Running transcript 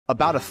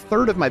About a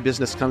third of my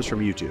business comes from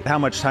YouTube. How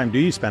much time do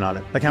you spend on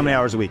it? Like how many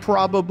hours a week?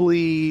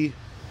 Probably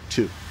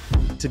 2.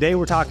 Today,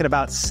 we're talking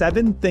about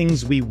 7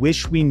 things we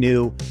wish we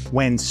knew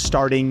when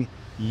starting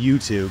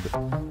YouTube.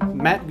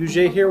 Matt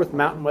Gouge here with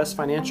Mountain West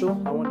Financial.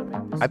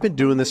 I've been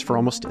doing this for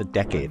almost a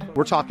decade.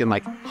 We're talking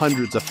like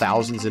hundreds of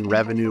thousands in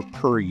revenue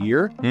per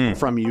year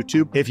from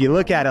YouTube. If you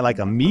look at it like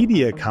a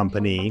media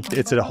company,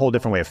 it's a whole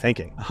different way of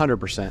thinking.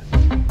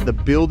 100%. The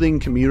building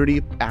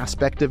community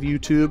aspect of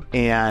YouTube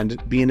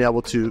and being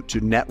able to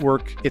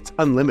network, it's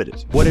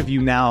unlimited. What have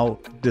you now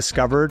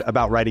discovered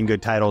about writing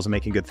good titles and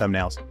making good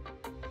thumbnails?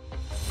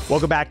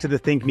 Welcome back to the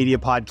Think Media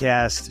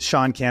Podcast.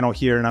 Sean Cannell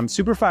here, and I'm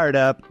super fired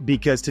up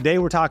because today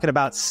we're talking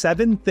about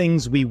 7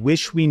 things we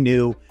wish we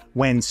knew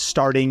when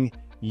starting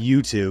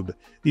YouTube.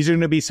 These are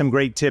going to be some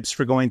great tips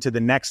for going to the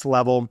next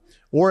level,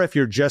 or if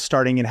you're just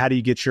starting and how do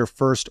you get your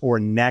first or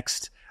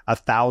next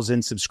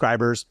 1,000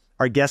 subscribers.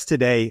 Our guest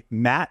today,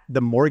 Matt,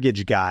 the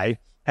mortgage guy,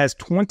 has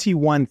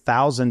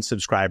 21,000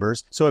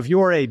 subscribers. So if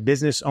you're a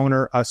business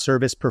owner, a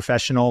service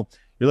professional,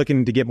 you're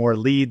looking to get more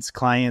leads,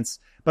 clients,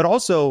 but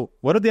also,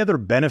 what are the other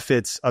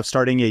benefits of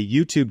starting a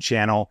YouTube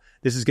channel?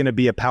 This is going to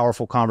be a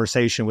powerful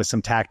conversation with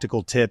some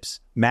tactical tips.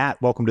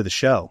 Matt, welcome to the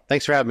show.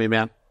 Thanks for having me,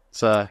 man.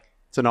 It's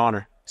an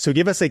honor. So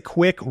give us a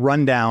quick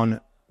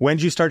rundown. When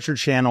did you start your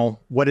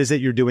channel? What is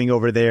it you're doing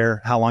over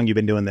there? How long you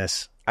been doing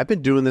this? I've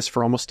been doing this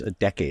for almost a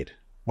decade.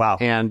 Wow.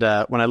 And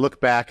when I look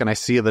back and I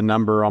see the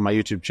number on my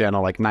YouTube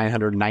channel, like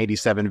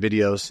 997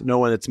 videos,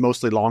 knowing it's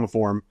mostly long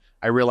form,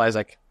 I realize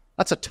like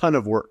that's a ton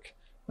of work.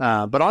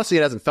 But honestly,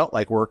 it hasn't felt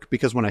like work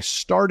because when I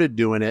started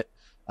doing it,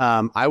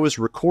 I was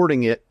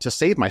recording it to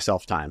save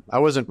myself time. I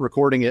wasn't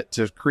recording it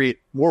to create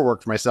more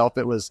work for myself.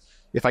 It was,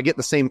 if I get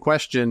the same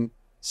question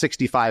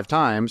 65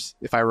 times,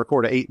 if I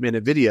record an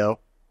 8-minute video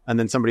and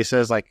then somebody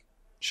says like,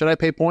 should I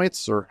pay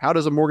points or how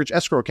does a mortgage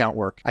escrow account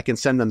work? I can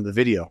send them the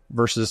video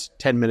versus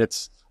 10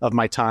 minutes of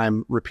my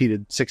time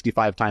repeated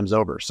 65 times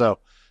over. So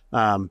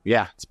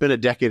yeah, it's been a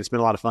decade. It's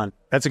been a lot of fun.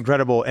 That's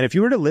incredible. And if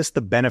you were to list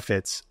the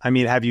benefits, I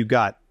mean, have you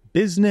got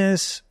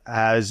business?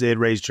 Has it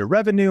raised your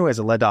revenue? Has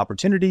it led to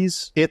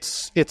opportunities?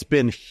 It's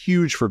been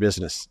huge for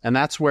business. And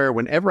that's where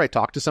whenever I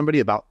talk to somebody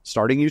about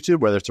starting YouTube,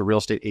 whether it's a real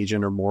estate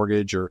agent or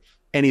mortgage or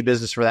any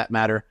business for that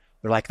matter,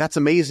 they're like, that's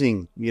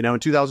amazing. You know, in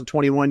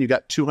 2021, you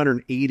got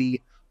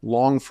 280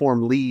 long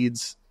form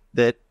leads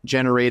that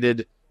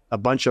generated a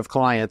bunch of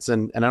clients.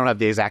 And I don't have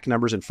the exact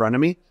numbers in front of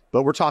me,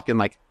 but we're talking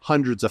like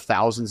hundreds of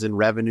thousands in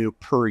revenue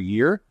per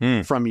year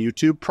from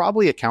YouTube.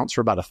 Probably accounts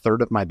for about a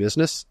third of my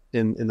business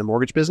in the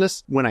mortgage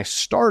business. When I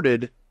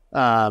started,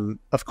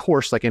 of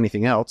course, like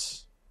anything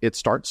else, it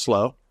starts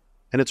slow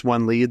and it's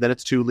 1 lead, then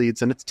it's 2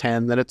 leads, then it's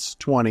 10, then it's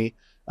 20.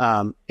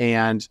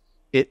 And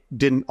it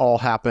didn't all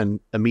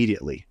happen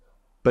immediately.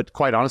 But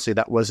quite honestly,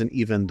 that wasn't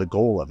even the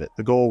goal of it.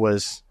 The goal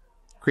was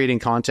creating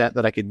content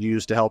that I could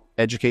use to help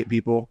educate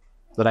people,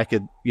 that I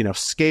could,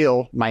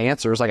 scale my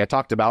answers like I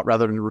talked about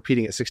rather than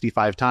repeating it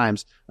 65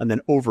 times. And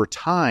then over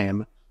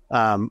time,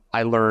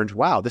 I learned,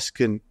 wow, this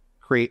can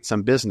create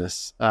some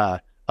business.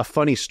 A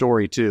funny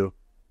story too.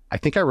 I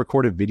think I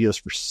recorded videos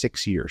for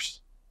 6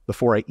 years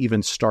before I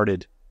even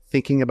started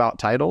thinking about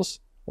titles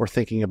or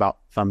thinking about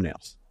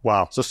thumbnails.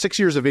 Wow. So 6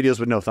 years of videos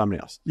with no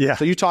thumbnails. Yeah.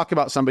 So you talk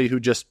about somebody who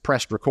just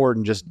pressed record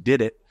and just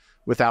did it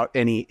without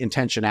any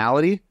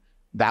intentionality.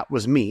 That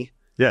was me.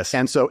 Yes.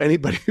 And so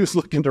anybody who's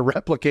looking to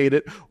replicate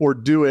it or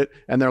do it,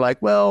 and they're like,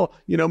 well,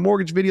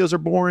 mortgage videos are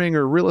boring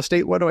or real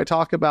estate, what do I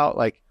talk about?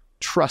 Like,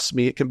 trust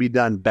me, it can be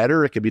done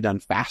better. It can be done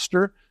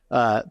faster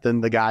than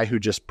the guy who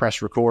just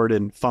pressed record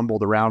and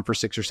fumbled around for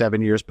 6 or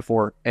 7 years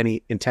before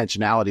any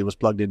intentionality was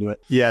plugged into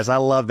it. Yes, I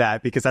love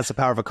that because that's the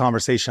power of a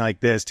conversation like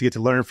this, to get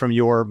to learn from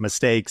your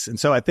mistakes. And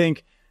so I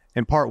think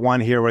in part 1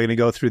 here, we're going to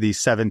go through these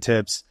 7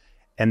 tips.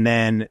 And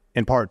then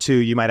in part 2,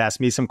 you might ask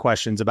me some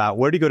questions about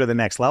where do you go to the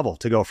next level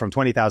to go from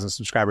 20,000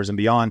 subscribers and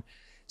beyond.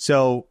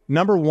 So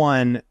number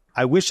 1,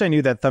 I wish I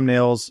knew that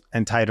thumbnails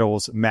and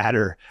titles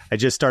matter. I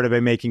just started by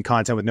making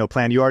content with no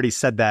plan. You already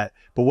said that,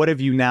 but what have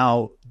you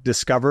now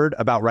discovered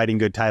about writing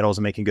good titles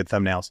and making good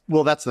thumbnails?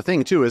 Well, that's the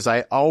thing too, is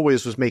I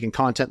always was making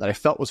content that I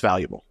felt was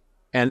valuable.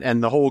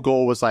 And the whole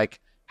goal was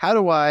like, how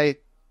do I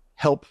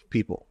help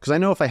people? Because I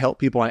know if I help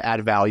people and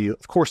add value,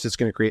 of course, it's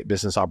going to create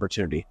business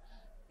opportunity.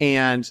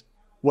 And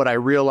what I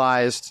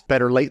realized,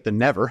 better late than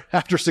never,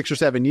 after 6 or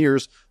 7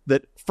 years,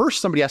 that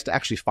first somebody has to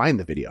actually find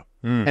the video.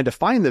 And to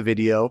find the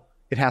video,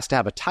 it has to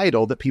have a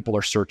title that people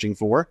are searching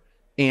for.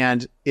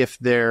 And if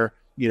they're,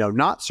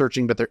 not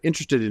searching, but they're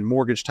interested in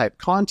mortgage type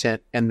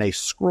content and they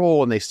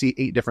scroll and they see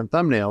 8 different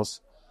thumbnails,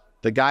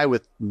 the guy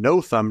with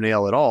no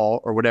thumbnail at all,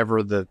 or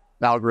whatever the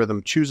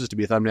algorithm chooses to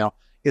be a thumbnail,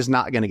 is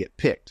not going to get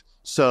picked.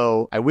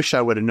 So I wish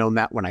I would have known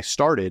that when I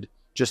started,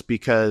 just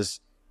because,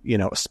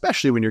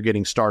 especially when you're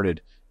getting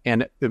started.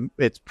 And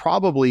it's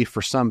probably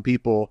for some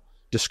people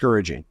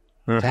discouraging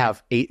to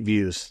have 8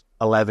 views,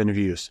 11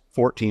 views,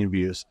 14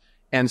 views.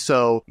 And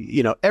so,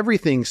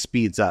 everything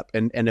speeds up.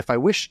 And if I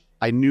wish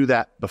I knew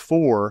that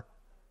before,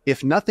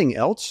 if nothing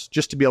else,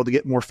 just to be able to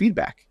get more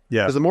feedback.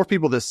 Yeah. Because the more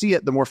people that see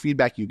it, the more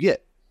feedback you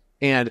get.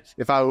 And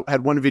if I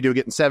had one video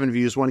getting 7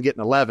 views, one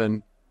getting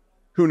 11,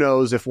 who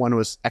knows if one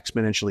was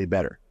exponentially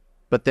better.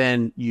 But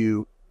then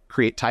you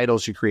create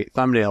titles, you create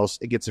thumbnails,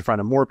 it gets in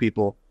front of more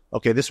people.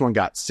 Okay, this one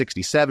got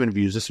 67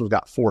 views, this one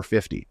got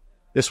 450.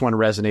 This one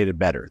resonated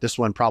better. This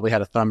one probably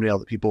had a thumbnail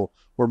that people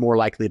were more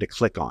likely to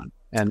click on,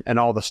 and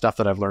all the stuff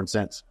that I've learned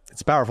since.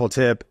 It's a powerful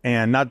tip.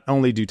 And not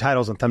only do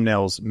titles and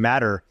thumbnails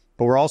matter,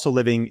 but we're also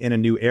living in a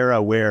new era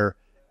where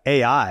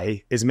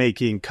AI is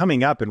making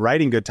coming up and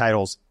writing good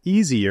titles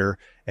easier,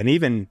 and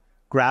even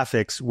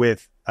graphics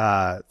with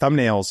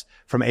thumbnails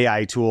from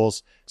AI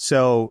tools.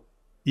 So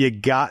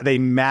they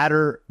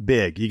matter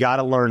big. You got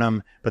to learn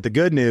them. But the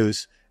good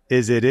news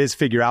is it is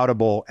figure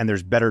outable, and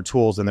there's better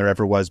tools than there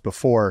ever was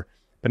before.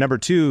 But number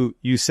 2,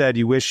 you said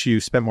you wish you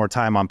spent more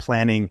time on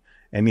planning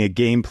and a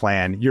game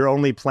plan. Your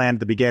only plan at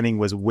the beginning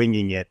was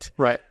winging it.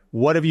 Right.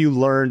 What have you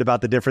learned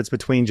about the difference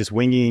between just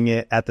winging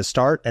it at the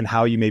start and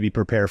how you maybe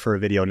prepare for a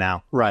video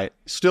now? Right.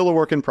 Still a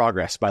work in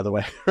progress, by the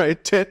way,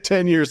 right?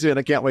 10 years in,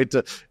 I can't wait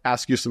to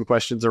ask you some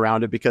questions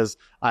around it, because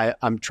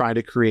I'm trying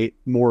to create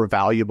more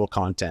valuable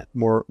content,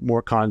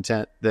 more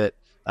content that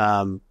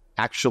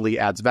actually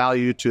adds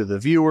value to the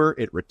viewer.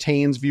 It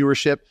retains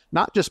viewership,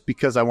 not just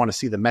because I want to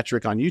see the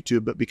metric on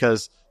YouTube, but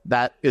because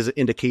that is an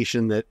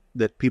indication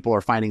that people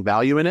are finding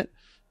value in it.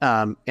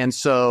 And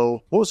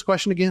so what was the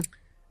question again?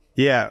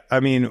 Yeah.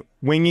 I mean,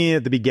 winging it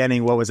at the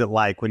beginning, what was it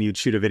like when you'd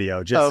shoot a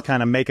video? Just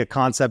kind of make a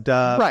concept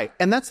up. Right.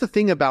 And that's the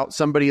thing about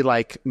somebody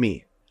like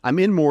me. I'm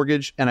in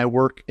mortgage and I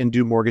work and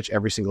do mortgage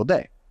every single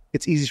day.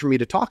 It's easy for me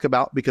to talk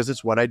about because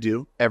it's what I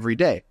do every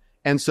day.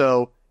 And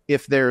so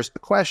if there's a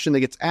question that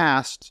gets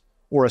asked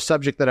or a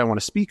subject that I want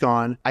to speak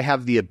on, I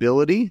have the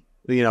ability,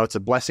 it's a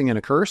blessing and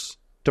a curse,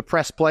 to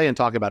press play and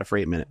talk about it for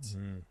 8 minutes.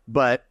 Mm-hmm.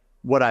 But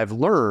what I've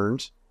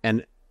learned,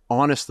 and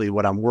honestly,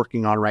 what I'm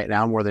working on right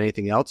now more than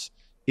anything else,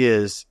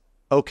 is,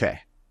 okay,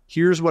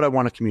 here's what I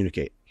want to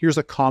communicate. Here's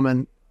a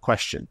common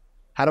question.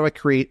 How do I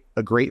create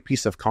a great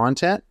piece of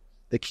content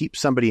that keeps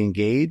somebody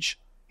engaged,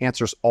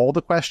 answers all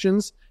the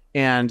questions?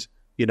 And,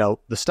 the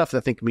stuff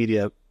that Think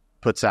Media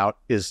puts out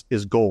is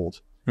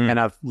gold. And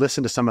I've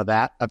listened to some of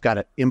that. I've got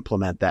to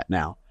implement that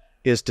now,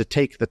 is to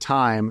take the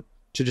time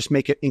to just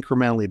make it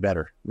incrementally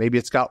better. Maybe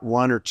it's got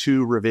 1 or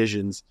 2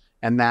 revisions,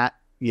 and that,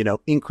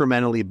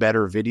 incrementally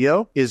better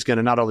video is going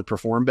to not only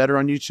perform better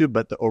on YouTube,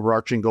 but the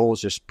overarching goal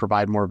is just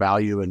provide more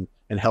value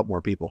and help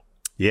more people.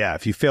 Yeah.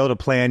 If you fail to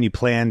plan, you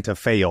plan to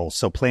fail.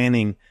 So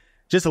planning,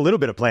 just a little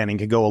bit of planning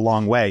can go a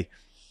long way.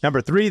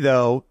 Number 3,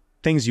 though,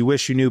 things you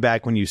wish you knew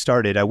back when you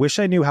started. I wish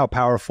I knew how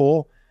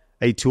powerful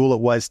a tool it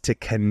was to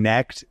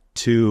connect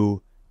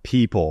to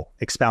people.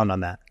 Expound on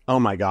that. Oh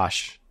my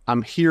gosh.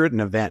 I'm here at an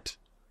event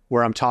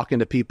where I'm talking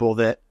to people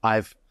that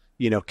I've,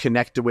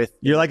 connected with.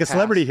 You're like a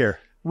celebrity here.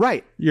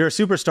 Right. You're a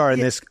superstar in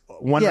this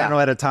one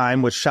rental at a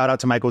time, which shout out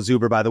to Michael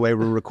Zuber, by the way.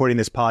 We're recording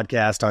this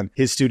podcast on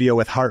his studio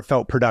with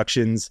Heartfelt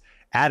Productions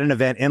at an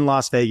event in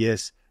Las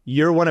Vegas.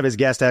 You're one of his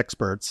guest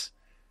experts.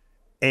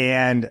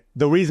 And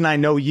the reason I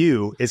know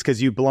you is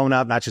because you've blown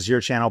up not just your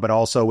channel, but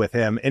also with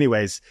him.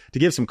 Anyways, to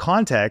give some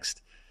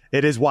context,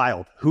 it is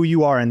wild who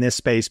you are in this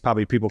space.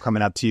 Probably people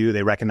coming up to you,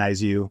 they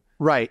recognize you.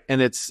 Right.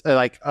 And it's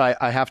like,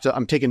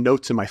 I'm taking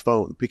notes in my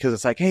phone because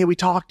it's like, hey, we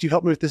talked, you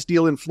helped me with this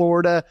deal in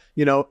Florida.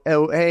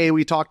 Hey,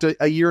 we talked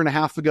a year and a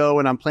half ago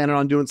and I'm planning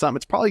on doing something.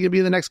 It's probably going to be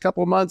in the next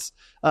couple of months.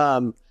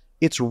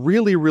 It's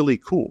really, really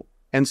cool.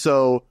 And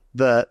so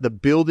the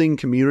building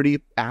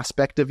community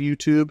aspect of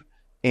YouTube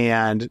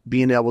and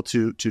being able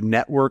to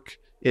network,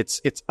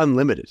 it's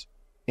unlimited.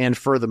 And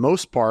for the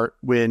most part,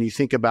 when you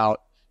think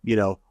about,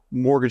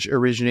 mortgage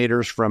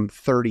originators from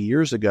 30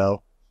 years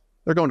ago,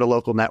 they're going to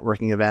local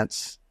networking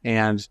events,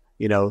 and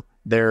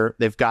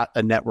they've got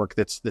a network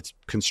that's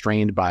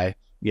constrained by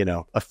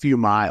a few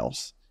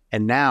miles.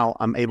 And now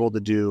I'm able to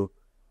do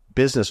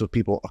business with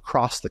people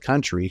across the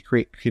country,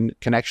 create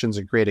connections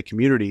and create a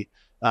community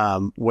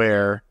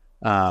where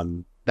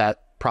that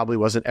probably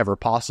wasn't ever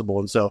possible.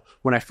 And so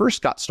when I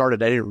first got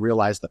started, I didn't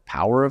realize the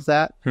power of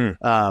that,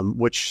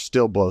 which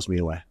still blows me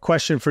away.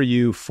 Question for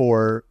you,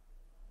 for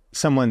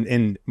someone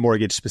in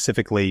mortgage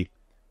specifically,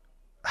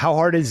 how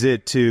hard is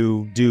it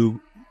to do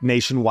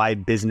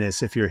nationwide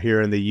business if you're here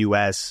in the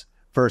US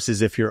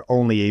versus if you're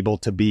only able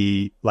to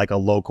be like a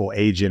local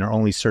agent or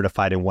only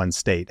certified in one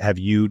state? Have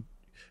you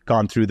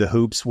gone through the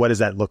hoops? What does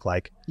that look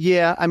like?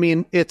 Yeah, I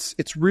mean, it's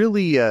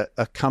really a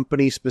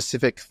company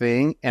specific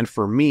thing. And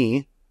for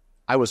me,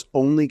 I was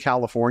only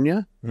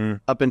California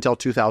up until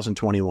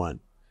 2021.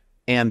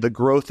 And the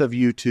growth of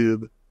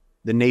YouTube,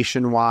 the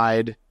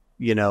nationwide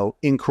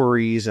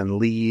inquiries and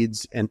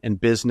leads and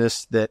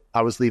business that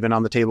I was leaving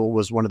on the table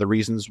was one of the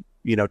reasons,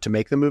 to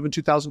make the move in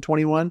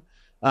 2021.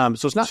 So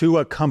it's not to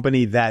a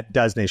company that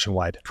does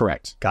nationwide.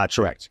 Correct.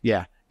 Gotcha. Correct.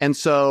 Yeah. And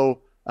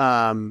so,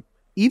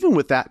 even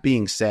with that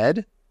being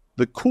said,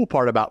 the cool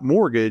part about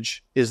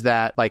mortgage is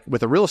that, like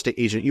with a real estate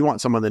agent, you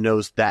want someone that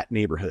knows that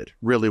neighborhood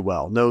really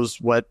well,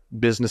 knows what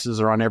businesses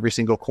are on every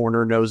single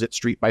corner, knows it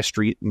street by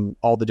street and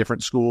all the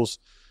different schools.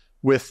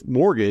 With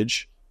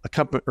mortgage, a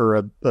company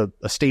or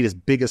a state as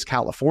big as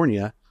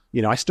California,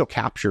 I still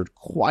captured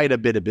quite a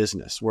bit of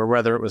business where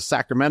whether it was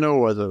Sacramento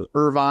or the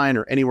Irvine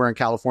or anywhere in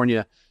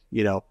California,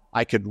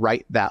 I could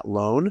write that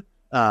loan.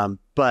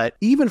 But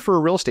even for a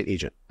real estate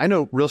agent, I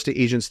know real estate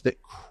agents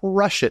that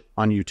crush it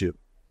on YouTube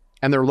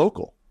and they're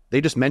local. They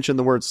just mention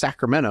the word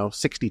Sacramento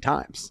 60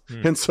 times.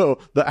 And so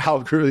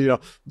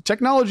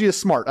technology is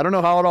smart. I don't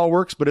know how it all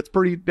works, but it's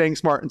pretty dang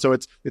smart. And so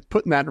it's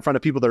putting that in front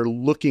of people that are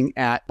looking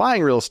at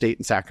buying real estate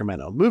in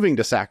Sacramento, moving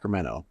to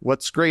Sacramento.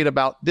 What's great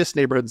about this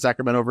neighborhood in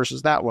Sacramento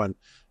versus that one?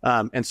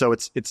 And so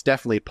it's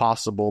definitely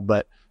possible.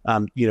 But,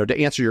 to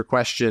answer your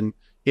question,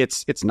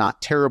 it's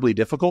not terribly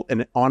difficult.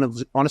 And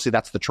honestly,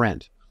 that's the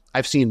trend.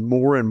 I've seen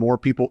more and more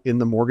people in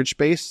the mortgage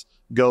space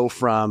go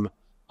from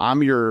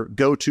I'm your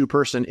go-to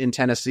person in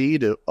Tennessee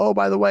to, oh,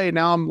 by the way,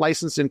 now I'm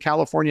licensed in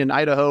California and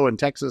Idaho and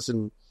Texas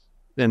and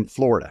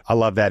Florida. I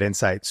love that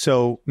insight.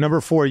 So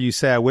number 4, you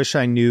say, I wish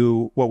I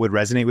knew what would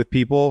resonate with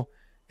people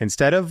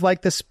instead of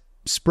like this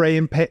spray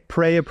and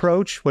pray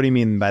approach. What do you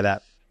mean by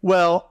that?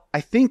 Well,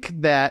 I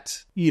think that,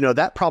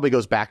 that probably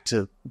goes back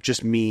to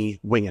just me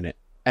winging it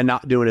and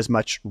not doing as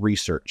much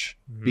research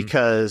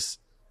because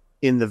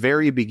in the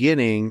very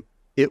beginning,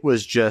 it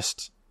was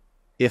just,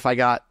 if I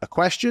got a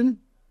question,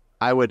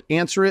 I would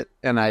answer it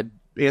and I'd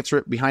answer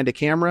it behind a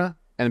camera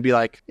and be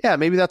like, yeah,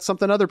 maybe that's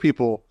something other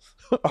people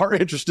are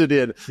interested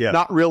in. Yeah.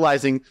 Not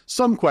realizing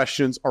some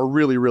questions are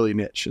really, really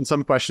niche and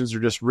some questions are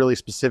just really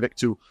specific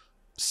to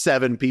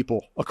 7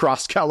 people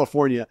across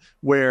California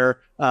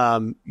where,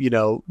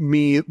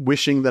 me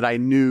wishing that I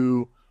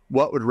knew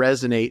what would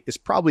resonate is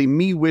probably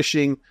me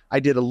wishing I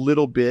did a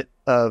little bit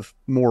of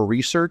more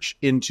research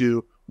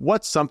into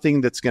what's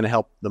something that's going to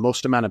help the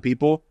most amount of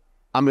people.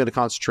 I'm going to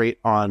concentrate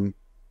on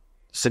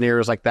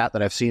scenarios like that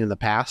I've seen in the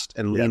past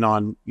and lean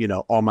on,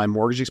 all my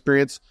mortgage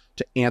experience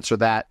to answer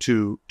that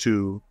to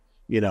the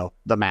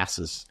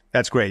masses.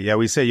 That's great. Yeah.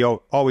 We say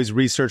you always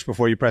research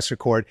before you press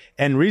record,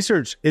 and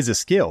research is a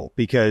skill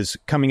because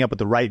coming up with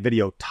the right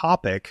video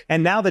topic.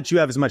 And now that you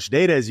have as much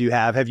data as you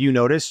have you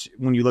noticed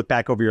when you look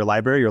back over your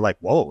library, you're like,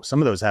 whoa, some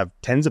of those have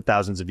tens of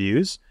thousands of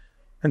views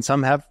and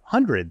some have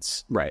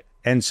hundreds. Right.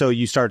 And so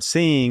you start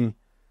seeing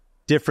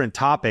different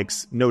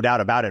topics, no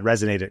doubt about it,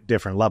 resonate at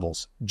different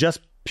levels, just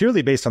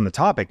purely based on the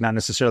topic, not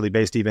necessarily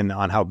based even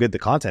on how good the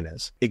content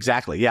is.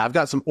 Exactly. Yeah. I've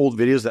got some old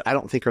videos that I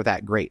don't think are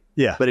that great.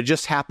 Yeah. But it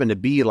just happened to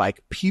be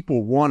like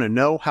people want to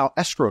know how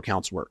escrow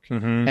accounts work.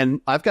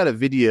 And I've got a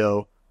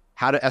video,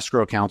 how do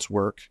escrow accounts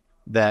work,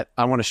 that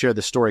I want to share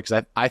this story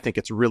because I think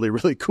it's really,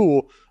 really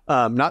cool.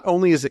 Not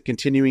only is it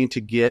continuing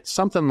to get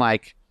something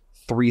like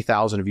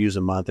 3,000 views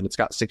a month and it's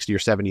got 60 or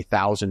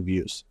 70,000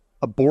 views,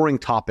 a boring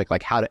topic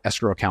like how do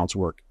escrow accounts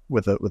work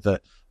with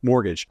a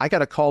mortgage. I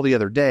got a call the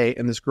other day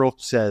and this girl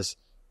says,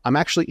 I'm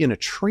actually in a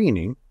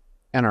training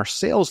and our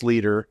sales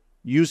leader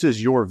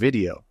uses your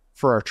video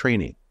for our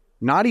training.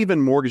 Not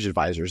even mortgage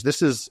advisors.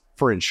 This is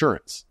for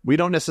insurance. We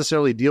don't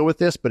necessarily deal with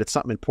this, but it's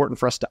something important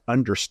for us to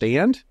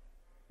understand.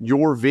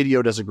 Your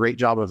video does a great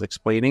job of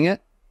explaining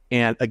it.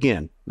 And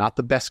again, not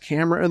the best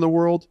camera in the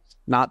world,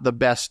 not the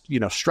best,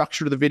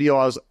 structure of the video.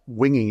 I was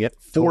winging it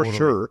for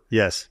sure.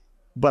 Yes.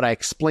 But I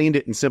explained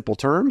it in simple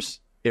terms.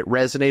 It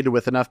resonated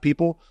with enough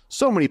people,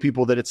 so many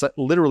people that it's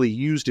literally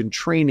used in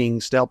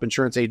trainings to help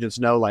insurance agents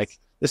know, like,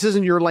 this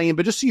isn't your lane,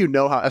 but just so you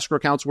know how escrow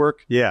accounts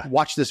work,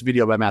 watch this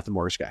video by Matt the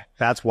Mortgage Guy.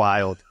 That's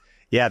wild.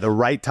 Yeah, the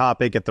right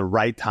topic at the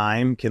right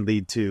time can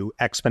lead to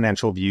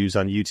exponential views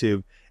on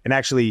YouTube. And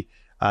actually,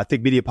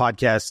 Think Media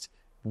Podcast,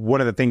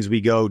 one of the things we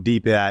go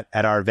deep at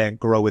our event,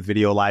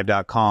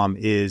 growwithvideolive.com,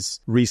 is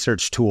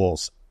research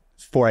tools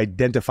for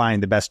identifying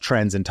the best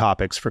trends and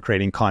topics for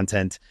creating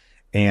content.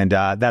 And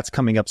that's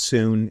coming up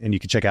soon. And you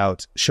can check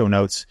out show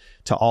notes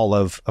to all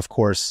of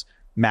course,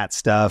 Matt's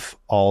stuff,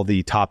 all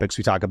the topics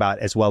we talk about,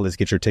 as well as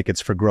get your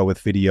tickets for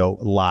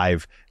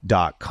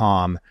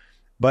growwithvideolive.com.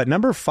 But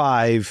number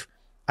 5,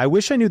 I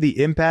wish I knew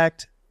the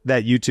impact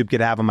that YouTube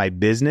could have on my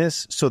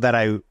business so that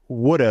I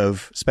would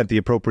have spent the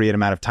appropriate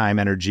amount of time,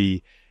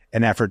 energy,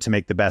 and effort to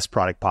make the best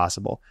product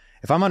possible.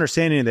 If I'm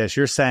understanding this,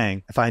 you're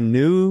saying if I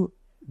knew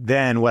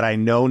then what I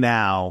know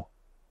now,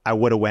 I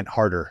would have went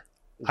harder.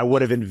 I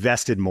would have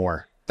invested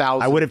more.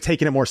 I would have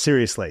taken it more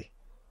seriously.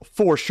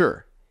 For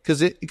sure.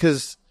 Because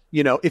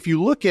if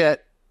you look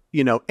at,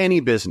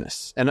 any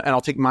business, and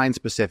I'll take mine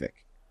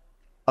specific,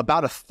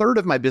 about a third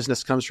of my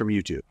business comes from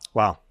YouTube.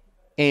 Wow.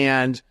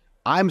 And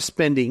I'm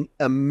spending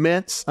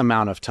immense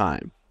amount of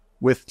time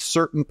with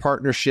certain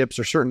partnerships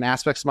or certain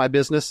aspects of my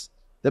business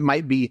that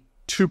might be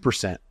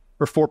 2%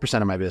 or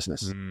 4% of my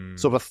business.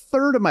 So if a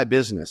third of my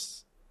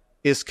business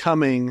is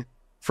coming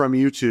from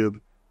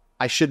YouTube,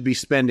 I should be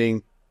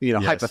spending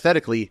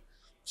hypothetically,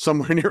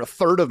 somewhere near a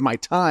third of my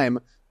time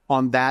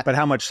on that. But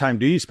how much time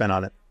do you spend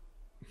on it?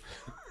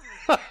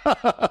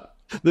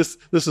 This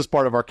is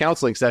part of our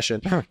counseling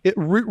session. It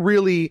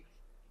really,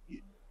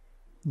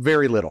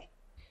 very little.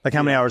 Like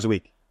how many hours a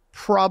week?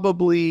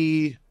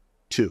 Probably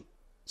 2.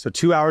 So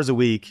 2 hours a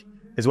week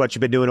is what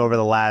you've been doing over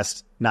the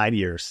last 9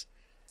 years.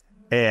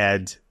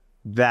 And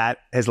that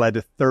has led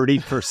to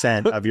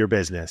 30% of your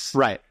business.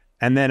 Right.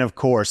 And then, of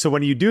course, so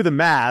when you do the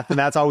math, and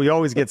that's how we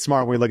always get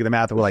smart when we look at the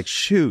math, and we're like,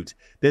 shoot,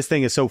 this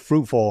thing is so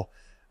fruitful.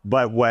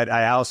 But what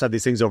I also have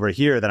these things over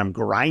here that I'm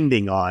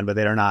grinding on, but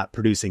they are not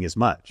producing as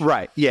much.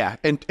 Right. Yeah.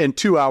 And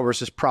 2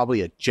 hours is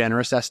probably a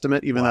generous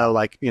estimate, even though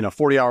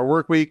 40-hour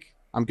work week,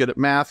 I'm good at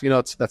math,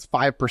 that's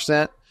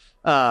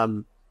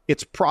 5%.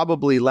 It's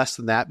probably less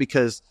than that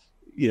because,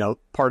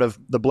 part of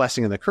the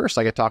blessing and the curse,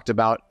 like I talked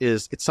about,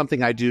 is it's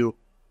something I do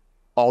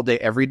all day,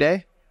 every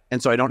day.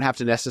 And so I don't have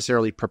to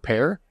necessarily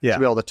prepare to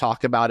be able to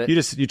talk about it.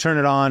 You turn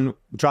it on,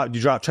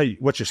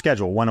 what's your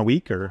schedule? One a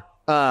week or?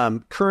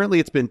 Currently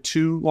it's been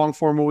 2 long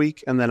form a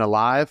week and then a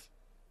live.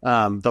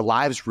 The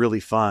live's really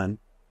fun,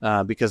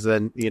 because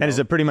then, And is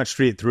it pretty much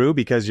straight through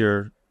because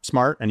you're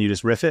smart and you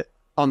just riff it?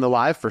 On the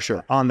live for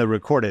sure. On the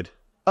recorded.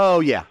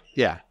 Oh yeah.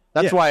 Yeah.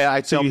 That's why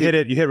I tell you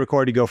hit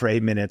record, you go for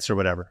 8 minutes or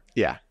whatever.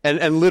 Yeah.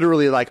 And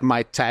literally like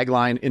my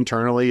tagline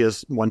internally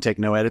is 1 take,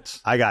 no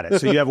edits. I got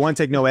it. So you have 1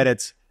 take, no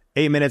edits.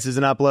 8 minutes is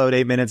an upload,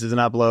 8 minutes is an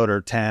upload, or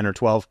 10 or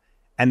 12,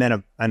 and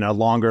then a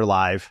longer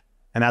live.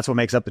 And that's what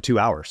makes up the 2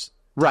 hours.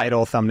 Right.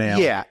 Title, thumbnail.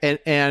 Yeah.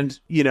 And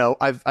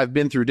I've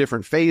been through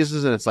different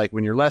phases, and it's like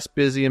when you're less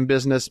busy in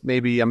business,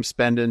 maybe I'm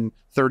spending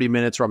 30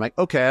 minutes where I'm like,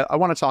 okay, I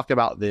want to talk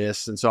about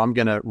this. And so I'm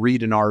going to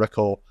read an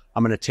article.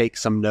 I'm going to take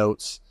some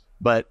notes,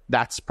 but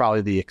that's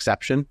probably the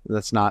exception.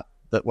 That's not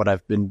what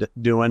I've been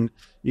doing,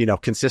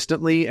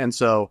 consistently. And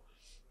so,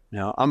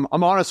 I'm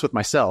honest with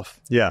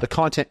myself. Yeah. The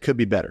content could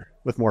be better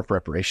with more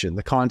preparation.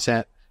 The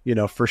content,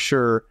 for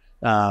sure,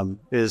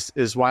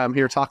 is why I'm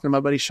here talking to my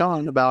buddy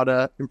Sean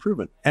about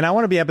improvement. And I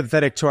want to be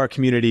empathetic to our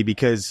community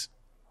because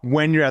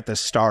when you're at the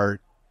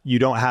start, you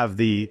don't have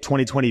the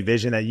 2020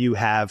 vision that you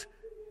have.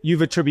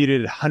 You've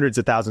attributed hundreds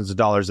of thousands of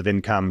dollars of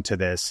income to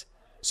this.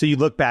 So you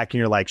look back and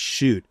you're like,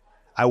 shoot,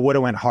 I would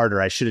have went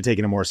harder. I should have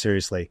taken it more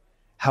seriously.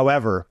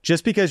 However,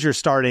 just because you're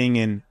starting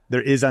and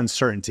there is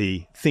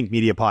uncertainty, Think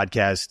Media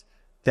Podcast,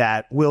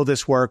 that will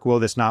this work? Will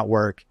this not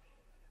work?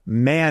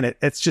 Man,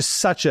 it's just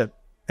such an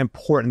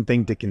important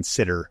thing to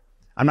consider.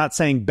 I'm not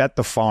saying bet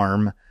the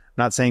farm. I'm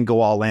not saying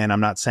go all in. I'm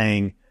not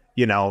saying,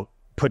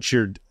 put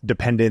your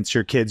dependents,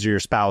 your kids, or your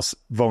spouse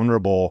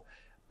vulnerable.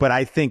 But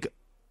I think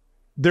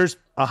there's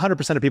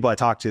 100% of people I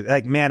talk to,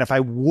 like, man, if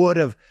I would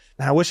have,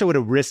 I wish I would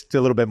have risked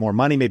a little bit more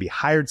money, maybe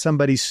hired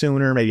somebody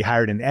sooner, maybe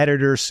hired an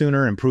editor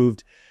sooner,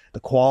 improved the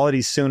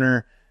quality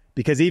sooner.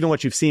 Because even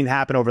what you've seen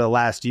happen over the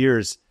last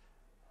years,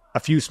 a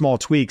few small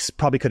tweaks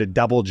probably could have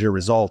doubled your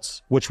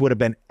results, which would have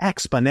been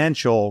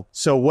exponential.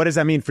 So what does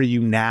that mean for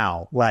you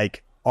now?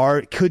 Like,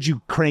 could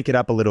you crank it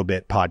up a little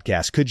bit,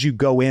 podcast? Could you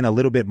go in a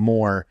little bit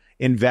more,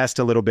 invest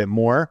a little bit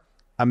more?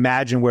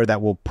 Imagine where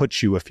that will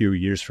put you a few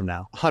years from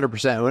now.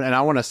 100%. And I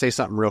want to say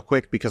something real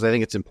quick because I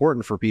think it's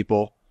important for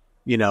people.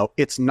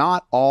 It's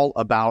not all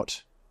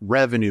about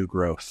revenue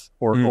growth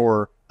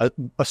or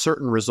a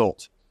certain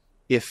result.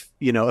 If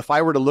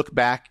I were to look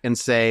back and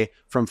say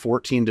from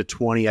 14 to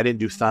 20, I didn't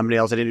do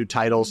thumbnails, I didn't do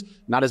titles,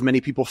 not as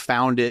many people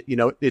found it,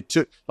 it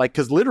took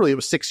because literally it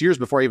was 6 years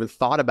before I even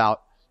thought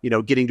about,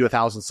 getting to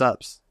 1,000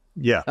 subs.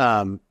 Yeah.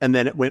 And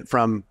then it went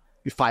from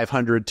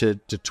 500 to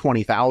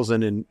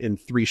 20,000 in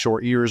 3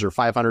 short years, or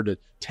 500 to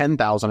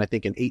 10,000, I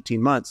think, in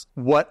 18 months.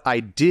 What I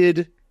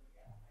did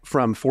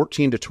from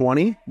 14 to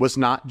 20 was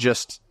not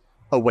just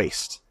a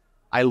waste.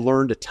 I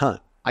learned a ton.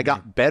 I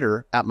got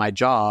better at my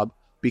job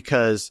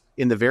because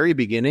in the very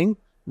beginning,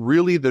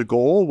 really the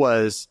goal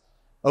was,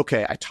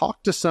 okay, I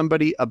talked to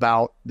somebody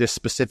about this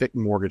specific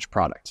mortgage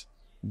product.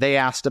 They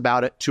asked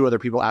about it. 2 other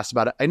people asked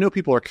about it. I know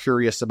people are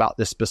curious about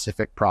this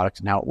specific product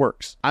and how it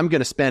works. I'm going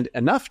to spend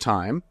enough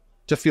time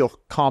to feel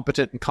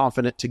competent and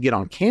confident to get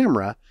on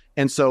camera.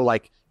 And so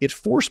it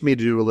forced me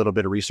to do a little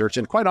bit of research.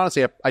 And quite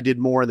honestly, I did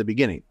more in the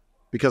beginning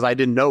because I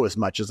didn't know as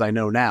much as I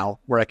know now,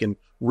 where I can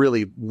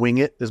really wing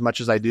it as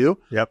much as I do.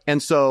 Yep.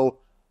 And so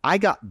I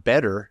got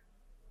better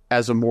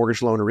as a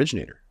mortgage loan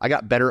originator. I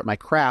got better at my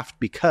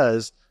craft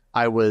because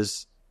I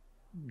was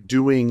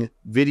doing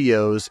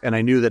videos and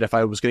I knew that if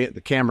I was going to get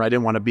the camera, I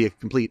didn't want to be a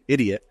complete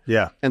idiot.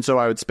 Yeah. And so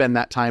I would spend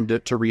that time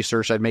to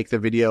research. I'd make the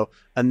video,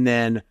 and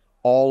then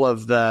all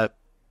of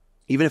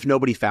even if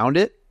nobody found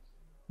it,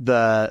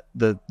 the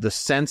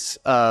sense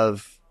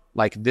of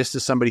this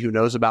is somebody who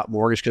knows about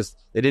mortgage, because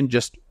they didn't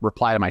just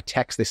reply to my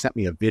text, they sent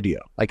me a video.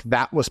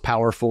 That was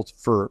powerful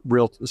for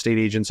real estate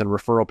agents and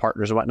referral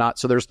partners and whatnot.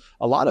 So there's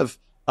a lot of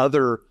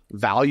other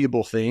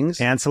valuable things.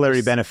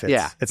 Ancillary benefits.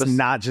 Yeah. It's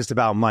not just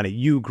about money.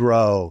 You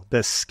grow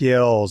the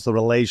skills, the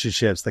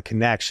relationships, the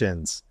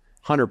connections.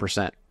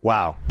 100%.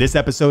 Wow. This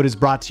episode is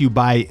brought to you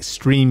by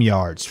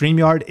StreamYard.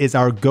 StreamYard is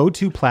our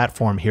go-to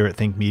platform here at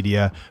Think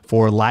Media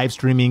for live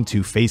streaming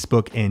to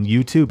Facebook and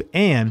YouTube,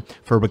 and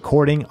for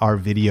recording our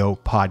video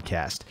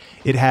podcast.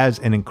 It has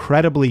an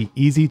incredibly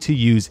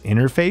easy-to-use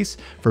interface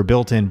for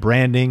built-in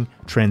branding,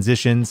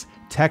 transitions,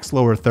 text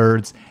lower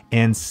thirds,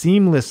 and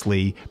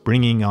seamlessly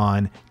bringing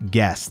on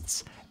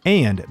guests.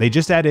 And they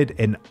just added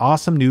an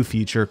awesome new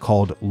feature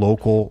called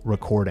local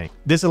recording.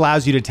 This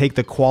allows you to take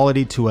the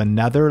quality to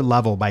another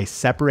level by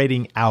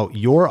separating out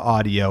your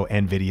audio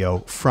and video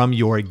from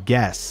your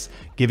guests,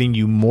 giving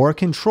you more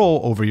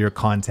control over your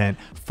content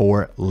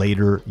for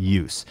later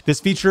use. This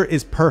feature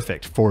is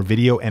perfect for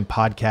video and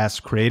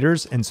podcast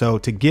creators. And so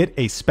to get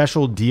a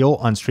special deal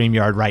on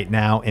StreamYard right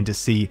now and to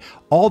see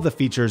all the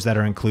features that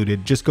are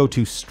included, just go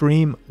to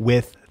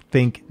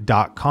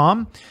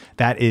streamwiththink.com.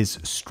 That is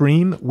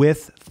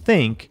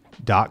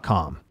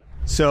streamwiththink.com.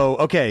 So,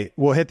 okay,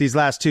 we'll hit these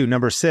last two.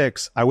 Number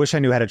 6, I wish I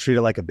knew how to treat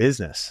it like a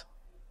business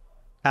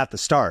at the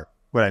start.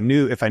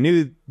 If I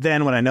knew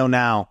then what I know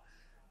now.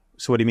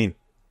 So what do you mean?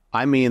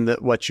 I mean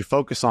that what you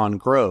focus on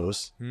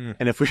grows.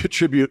 And if we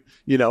attribute,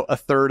 a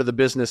third of the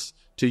business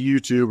to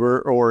YouTube,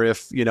 or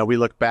if, we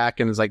look back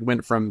and it's like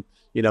went from,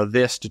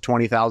 this to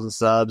 20,000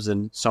 subs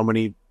and so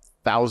many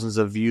thousands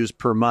of views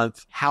per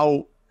month,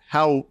 how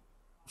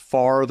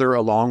farther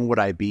along would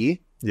I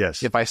be?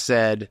 Yes. If I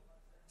said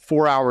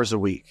 4 hours a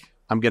week,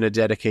 I'm going to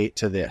dedicate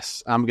to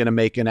this. I'm going to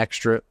make an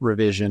extra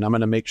revision. I'm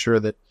going to make sure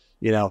that,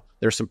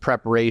 there's some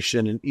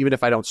preparation. And even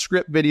if I don't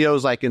script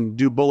videos, I can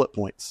do bullet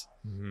points.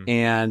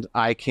 And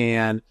I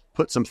can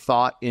put some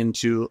thought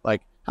into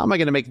like, how am I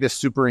going to make this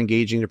super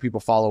engaging to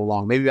people follow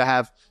along? Maybe I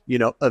have,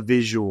 a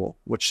visual,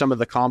 which some of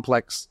the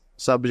complex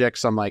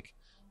subjects, I'm a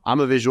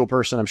visual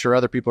person. I'm sure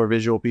other people are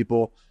visual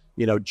people,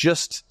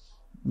 just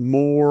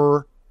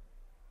more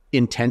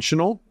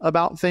intentional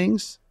about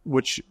things,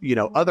 which,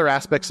 other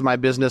aspects of my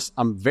business,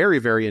 I'm very,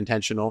 very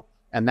intentional.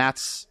 And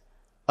that's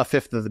a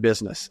fifth of the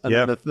business. And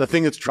then the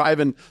thing that's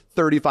driving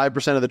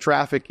 35% of the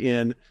traffic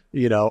in,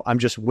 I'm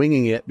just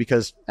winging it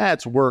because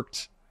it's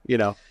worked,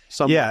 Yeah.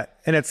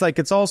 And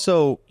it's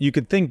also, you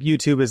could think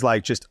YouTube is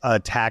like just a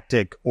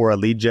tactic or a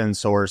lead gen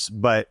source,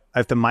 but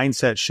if the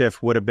mindset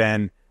shift would have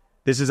been,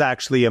 this is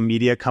actually a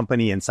media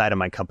company inside of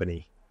my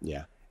company.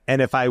 Yeah.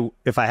 And if I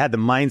had the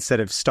mindset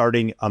of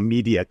starting a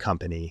media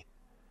company,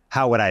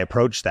 how would I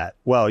approach that?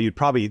 Well, you'd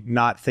probably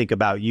not think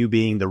about you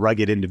being the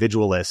rugged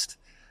individualist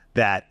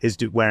that is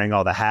wearing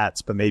all the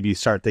hats, but maybe you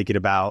start thinking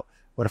about,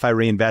 what if I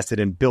reinvested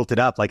and built it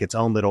up like its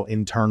own little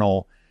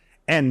internal,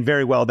 and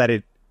very well that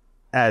it,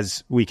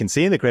 as we can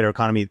see in the creator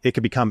economy, it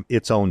could become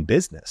its own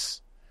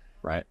business,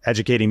 right?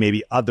 Educating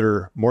maybe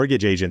other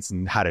mortgage agents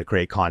and how to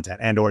create content,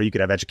 and or you could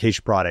have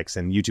education products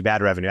and YouTube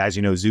ad revenue. As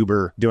you know,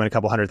 Zuber doing a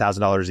couple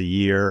 $100,000 a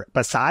year,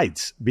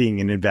 besides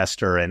being an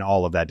investor and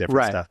all of that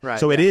different stuff. Right.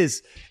 So it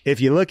is,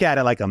 if you look at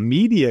it like a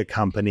media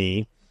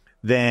company,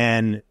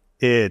 then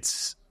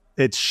it's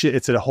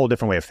a whole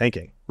different way of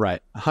thinking.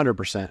 Right.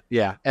 100%.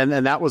 Yeah.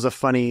 And that was a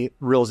funny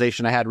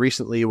realization I had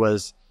recently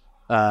was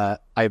I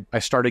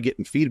started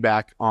getting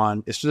feedback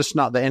on, it's just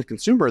not the end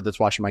consumer that's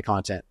watching my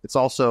content. It's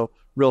also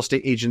real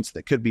estate agents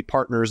that could be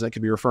partners that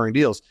could be referring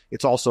deals.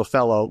 It's also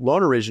fellow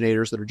loan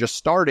originators that are just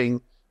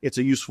starting. It's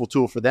a useful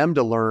tool for them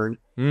to learn.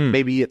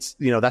 Maybe it's,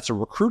 that's a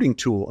recruiting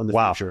tool in the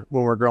future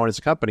when we're growing as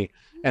a company.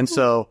 And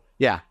so,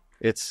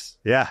 it's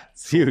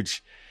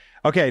huge.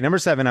 Okay, number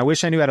 7, I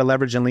wish I knew how to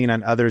leverage and lean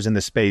on others in the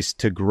space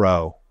to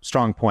grow.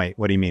 Strong point.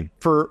 What do you mean?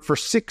 For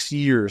 6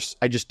 years,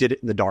 I just did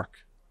it in the dark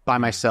by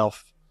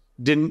myself.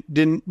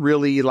 Didn't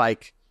really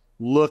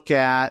look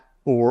at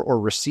or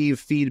receive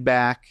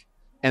feedback.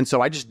 And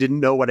so I just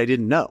didn't know what I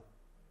didn't know.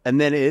 And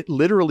then it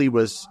literally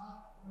was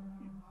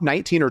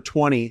 19 or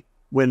 20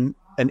 when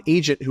an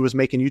agent who was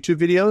making YouTube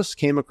videos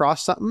came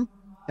across something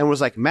and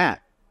was like,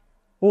 Matt,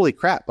 holy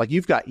crap,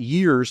 you've got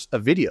years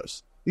of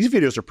videos. These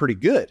videos are pretty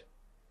good.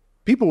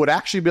 People would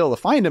actually be able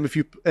to find them if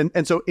you,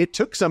 and so it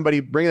took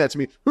somebody bringing that to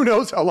me. Who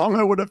knows how long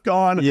I would have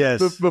gone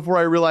before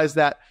I realized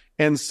that.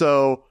 And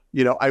so,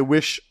 I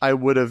wish I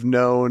would have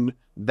known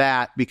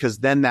that, because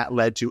then that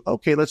led to,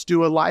 okay, let's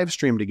do a live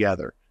stream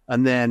together.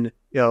 And then,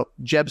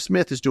 Jeb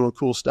Smith is doing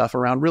cool stuff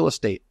around real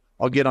estate.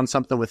 I'll get on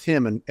something with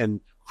him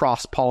and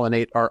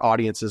cross-pollinate our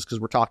audiences, because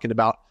we're talking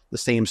about the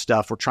same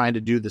stuff. We're trying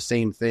to do the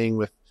same thing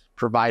with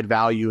provide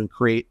value and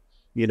create,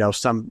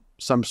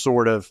 some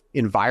sort of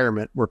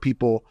environment where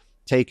people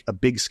take a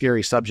big,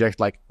 scary subject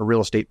like a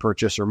real estate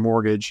purchase or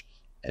mortgage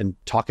and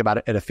talk about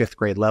it at a 5th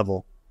grade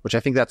level, which I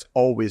think that's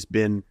always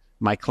been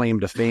my claim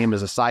to fame.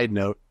 As a side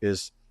note,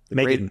 is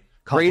making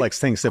complex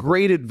things simple.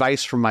 Great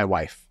advice from my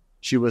wife.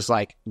 She was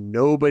like,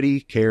 nobody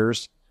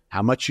cares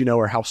how much you know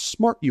or how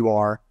smart you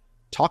are.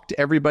 Talk to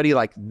everybody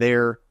like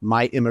they're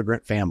my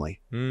immigrant family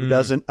who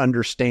doesn't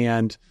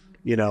understand,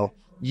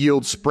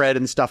 yield spread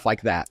and stuff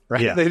like that.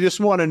 Right. Yeah. They just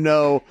want to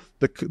know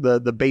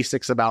the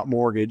basics about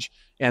mortgage.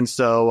 And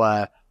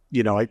so,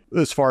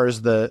 as far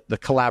as the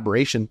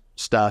collaboration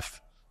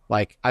stuff,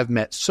 I've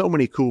met so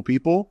many cool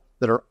people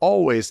that are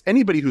always,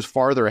 anybody who's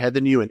farther ahead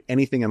than you in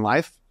anything in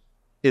life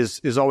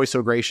is always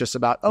so gracious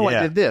about,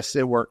 I did this,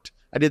 it worked.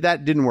 I did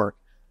that, didn't work.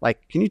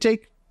 Can you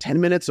take 10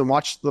 minutes and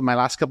watch my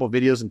last couple of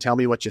videos and tell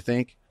me what you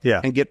think?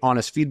 Yeah. And get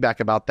honest feedback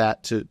about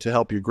that to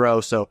help you grow.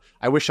 So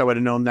I wish I would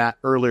have known that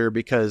earlier,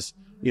 because,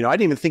 I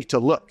didn't even think to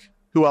look.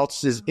 who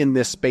else is in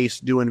this space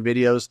doing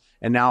videos.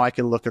 And now I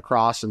can look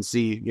across and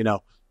see,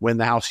 When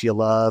the House You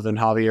Love and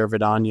Javier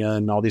Vidania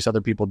and all these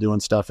other people doing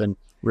stuff in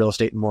real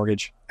estate and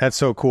mortgage. That's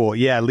so cool.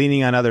 Yeah,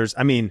 leaning on others.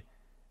 I mean,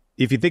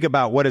 if you think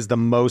about what is the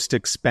most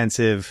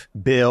expensive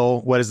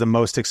bill, what is the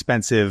most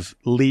expensive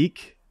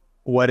leak,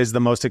 what is the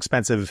most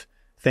expensive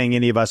thing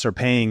any of us are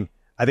paying,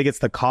 I think it's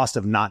the cost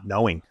of not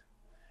knowing.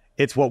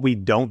 It's what we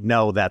don't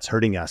know that's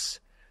hurting us.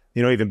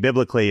 Even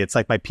biblically, it's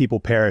like my people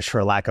perish for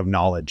a lack of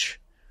knowledge.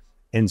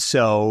 And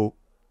so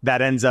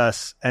that ends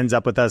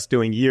up with us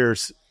doing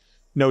years,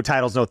 no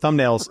titles, no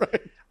thumbnails.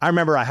 Right. I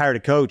remember I hired a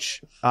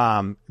coach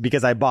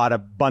because I bought a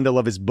bundle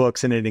of his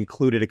books and it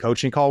included a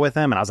coaching call with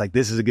him. And I was like,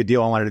 this is a good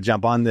deal. I wanted to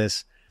jump on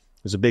this.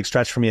 It was a big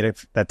stretch for me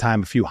at that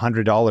time, a few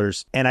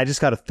 $100s. And I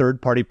just got a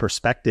third-party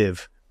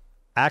perspective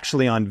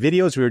actually on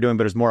videos we were doing,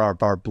 but it was more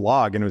of our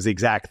blog. And it was the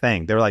exact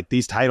thing. They were like,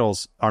 these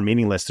titles are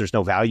meaningless. There's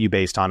no value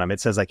based on them. It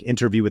says like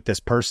interview with this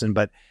person.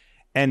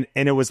 And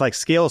it was like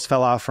scales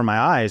fell off from my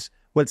eyes.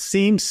 What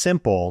seemed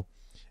simple.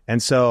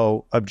 And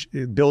so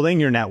building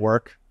your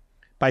network,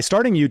 by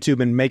starting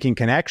YouTube and making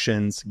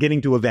connections,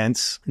 getting to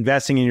events,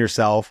 investing in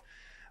yourself,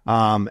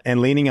 and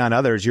leaning on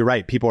others, you're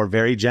right. People are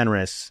very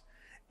generous.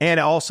 And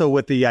also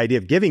with the idea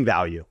of giving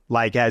value,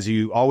 like as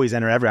you always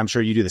enter I'm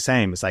sure you do the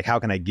same. It's like, how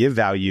can I give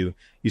value?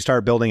 You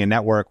start building a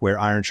network where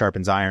iron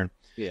sharpens iron.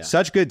 Yeah.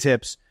 Such good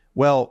tips.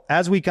 Well,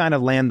 as we kind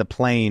of land the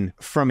plane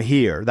from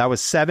here, that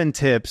was 7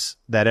 tips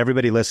that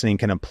everybody listening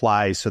can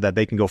apply so that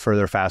they can go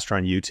further, faster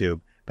on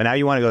YouTube. But now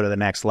you want to go to the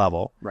next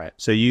level. Right.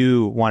 So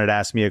you wanted to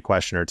ask me a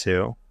question or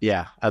two.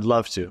 Yeah, I'd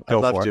love to.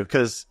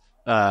 Because,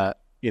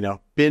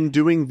 been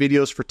doing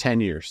videos for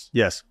 10 years.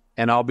 Yes.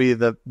 And I'll be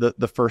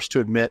the first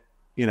to admit,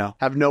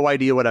 have no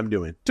idea what I'm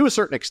doing to a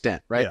certain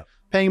extent, right? Yeah.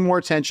 Paying more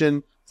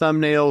attention,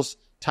 thumbnails,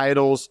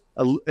 titles,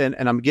 and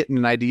I'm getting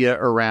an idea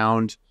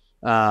around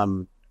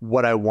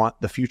what I want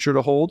the future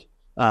to hold.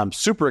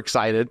 Super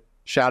excited.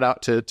 Shout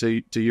out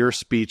to your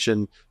speech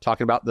and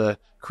talking about the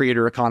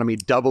creator economy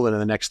doubling in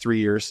the next 3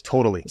 years.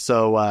 Totally.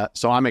 So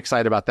I'm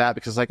excited about that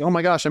because like, oh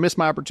my gosh, I missed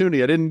my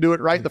opportunity. I didn't do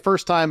it right the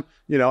first time.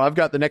 I've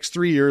got the next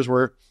 3 years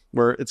where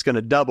it's going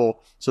to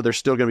double. So there's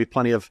still going to be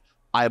plenty of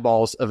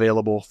eyeballs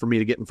available for me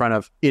to get in front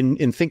of.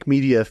 In Think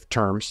Media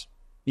terms,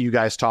 you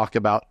guys talk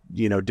about,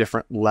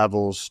 different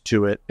levels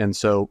to it. And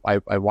so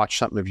I watched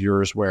something of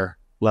yours where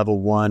level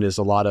 1 is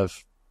a lot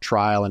of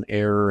trial and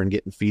error and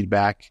getting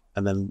feedback.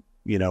 And then,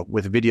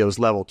 with videos,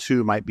 level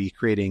 2 might be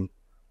creating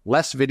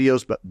less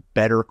videos, but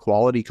better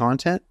quality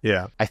content.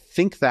 Yeah. I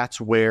think that's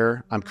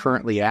where I'm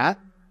currently at.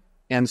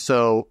 And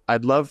so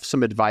I'd love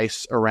some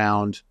advice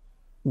around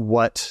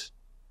what,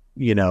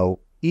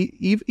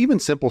 even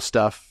simple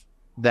stuff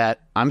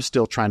that I'm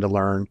still trying to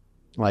learn,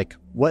 like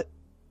what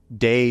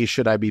day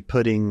should I be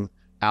putting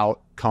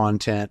out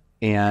content?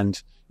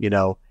 And,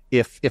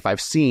 if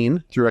I've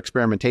seen through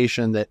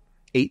experimentation that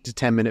 8 to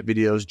 10 minute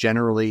videos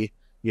generally,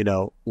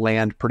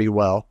 land pretty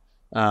well.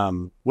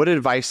 What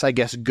advice, I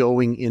guess,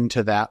 going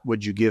into that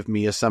would you give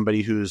me as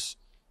somebody who's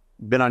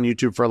been on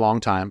YouTube for a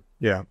long time?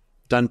 Yeah.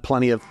 Done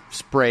plenty of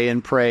spray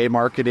and pray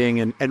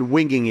marketing and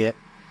winging it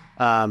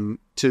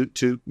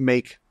to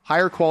make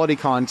higher quality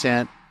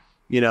content.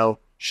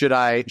 Should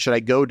I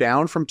go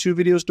down from 2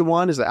 videos to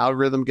 1? Is the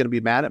algorithm going to be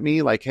mad at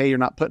me? Like, hey, you're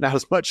not putting out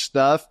as much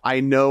stuff. I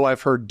know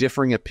I've heard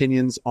differing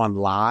opinions on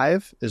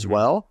live as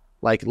well.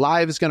 Like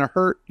live is going to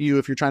hurt you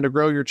if you're trying to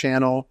grow your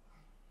channel.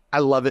 I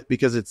love it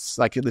because it's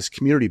like this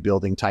community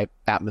building type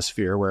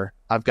atmosphere where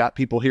I've got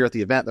people here at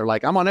the event. They're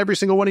like, I'm on every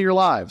single one of your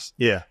lives.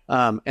 Yeah.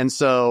 And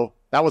so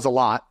that was a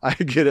lot. I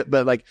get it.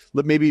 But like,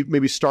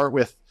 maybe start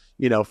with,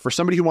 for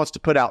somebody who wants to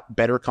put out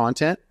better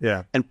content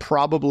and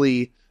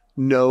probably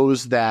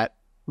knows that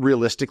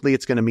realistically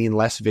it's going to mean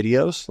less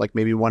videos, like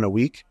maybe 1 a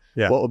week.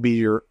 Yeah. What would be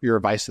your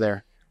advice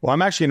there? Well,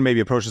 I'm actually going to maybe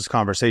approach this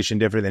conversation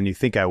different than you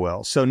think I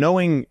will. So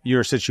knowing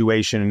your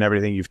situation and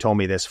everything you've told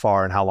me this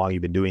far and how long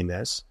you've been doing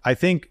this, I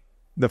think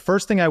the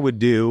first thing I would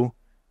do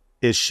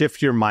is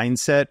shift your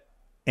mindset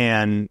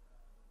and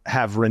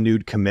have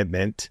renewed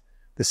commitment.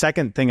 The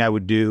second thing I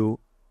would do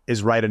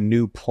is write a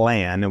new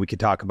plan, and we could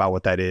talk about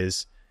what that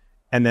is.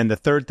 And then the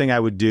third thing I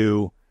would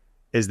do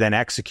is then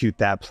execute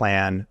that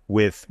plan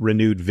with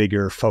renewed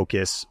vigor,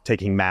 focus,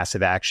 taking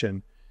massive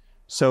action.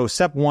 So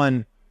step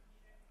 1,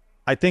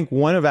 I think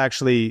you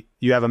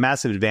have a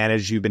massive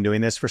advantage. You've been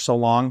doing this for so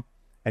long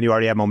and you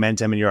already have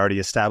momentum and you're already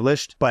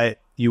established, but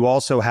you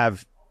also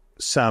have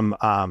some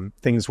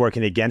things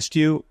working against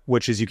you,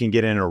 which is you can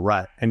get in a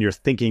rut and your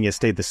thinking has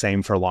stayed the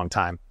same for a long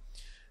time.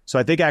 So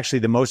I think actually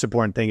the most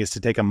important thing is to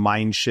take a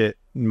mindset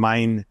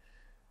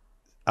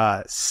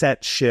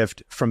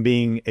shift from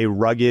being a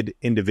rugged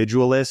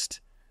individualist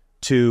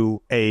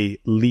to a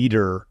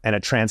leader and a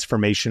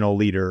transformational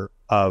leader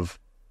of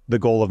the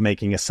goal of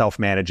making a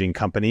self-managing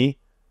company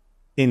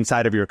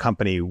inside of your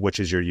company, which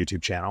is your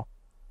YouTube channel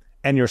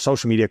and your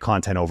social media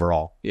content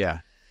overall. Yeah.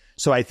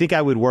 So I think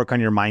I would work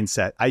on your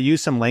mindset. I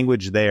use some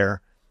language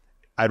there.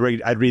 I'd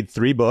read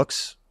 3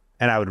 books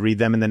and I would read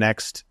them in the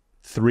next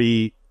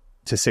 3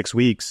 to 6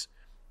 weeks.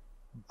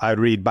 I'd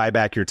read Buy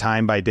Back Your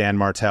Time by Dan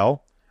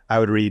Martell. I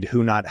would read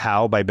Who Not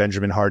How by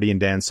Benjamin Hardy and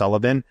Dan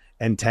Sullivan,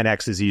 and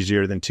 10X is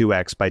Easier Than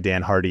 2X by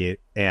Dan Hardy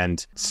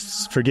and,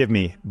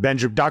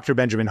 Dr.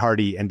 Benjamin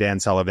Hardy and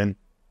Dan Sullivan.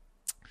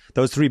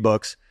 Those 3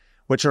 books,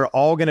 which are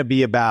all going to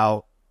be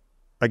about,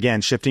 again,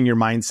 shifting your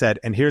mindset.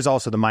 And here's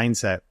also the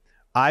mindset.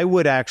 I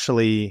would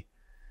actually,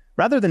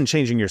 rather than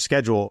changing your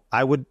schedule,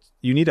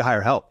 you need to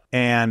hire help.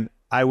 And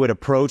I would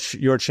approach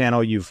your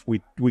channel.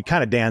 We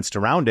kind of danced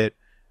around it.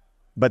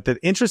 But the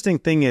interesting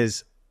thing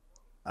is,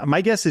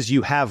 my guess is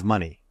you have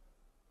money.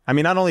 I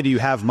mean, not only do you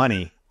have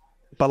money,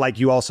 but like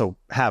you also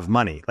have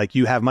money. Like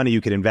you have money you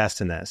could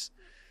invest in this.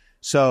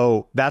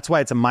 So that's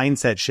why it's a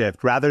mindset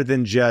shift rather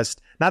than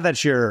not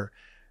that you're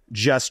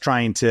just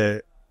trying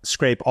to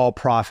scrape all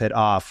profit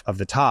off of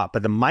the top,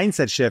 but the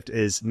mindset shift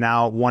is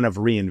now one of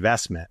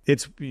reinvestment.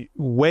 It's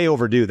way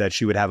overdue that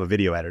you would have a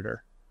video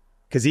editor,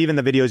 because even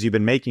the videos you've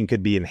been making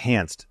could be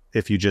enhanced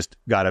if you just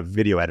got a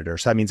video editor.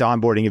 So that means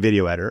onboarding a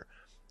video editor.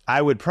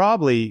 I would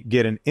probably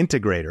get an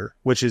integrator,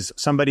 which is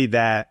somebody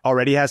that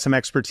already has some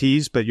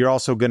expertise, but you're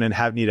also going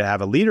to need to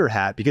have a leader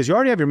hat because you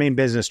already have your main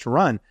business to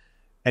run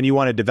and you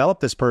want to develop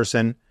this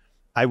person.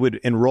 I would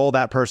enroll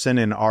that person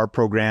in our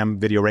program,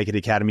 Video Rake It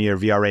Academy or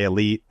VRA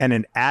Elite, and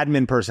an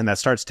admin person that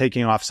starts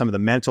taking off some of the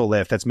mental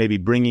lift that's maybe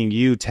bringing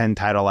you 10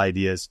 title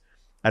ideas,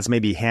 that's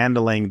maybe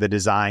handling the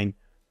design.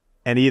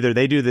 And either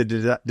they do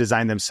the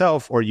design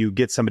themselves or you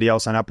get somebody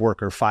else on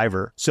Upwork or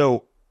Fiverr.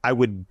 So I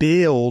would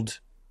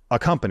build a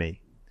company,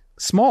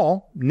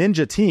 small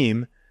ninja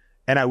team,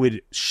 and I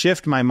would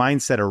shift my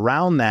mindset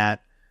around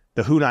that.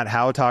 The Who Not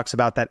How talks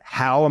about that.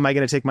 How am I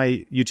going to take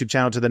my YouTube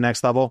channel to the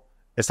next level?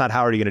 It's not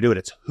how are you going to do it.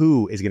 It's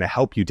who is going to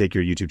help you take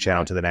your YouTube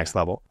channel to the next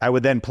level. I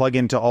would then plug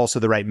into also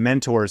the right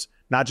mentors,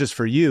 not just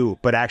for you,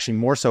 but actually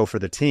more so for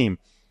the team.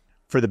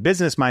 For the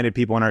business-minded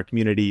people in our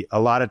community, a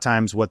lot of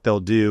times what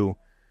they'll do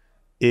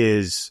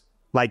is,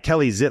 like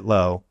Kelly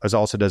Zitlow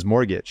also does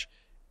mortgage.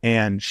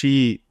 And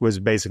she was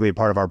basically a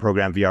part of our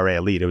program, VRA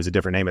Elite. It was a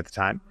different name at the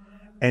time.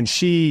 And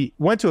she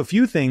went to a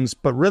few things,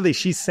 but really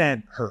she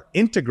sent her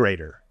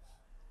integrator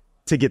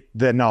to get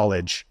the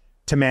knowledge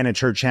to manage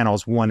her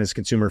channels. One is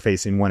consumer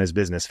facing, one is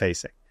business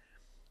facing.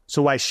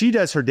 So while she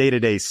does her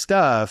day-to-day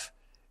stuff,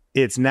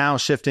 it's now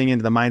shifting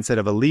into the mindset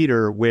of a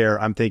leader where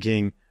I'm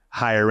thinking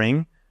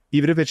hiring,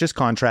 even if it's just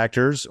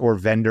contractors or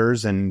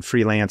vendors and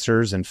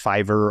freelancers and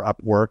Fiverr,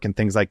 Upwork and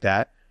things like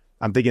that.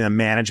 I'm thinking the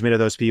management of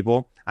those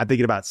people. I'm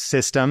thinking about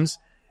systems.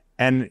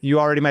 And you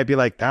already might be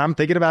like, I'm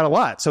thinking about a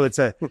lot. So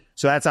so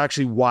that's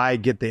actually why I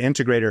get the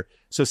integrator.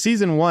 So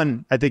season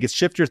 1, I think it's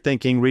shift your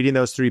thinking, reading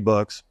those 3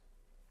 books.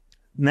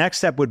 Next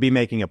step would be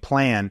making a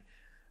plan,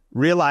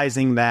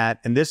 realizing that,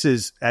 and this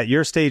is at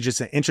your stage, it's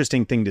an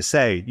interesting thing to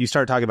say. You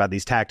start talking about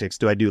these tactics.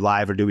 Do I do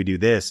live or do we do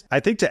this? I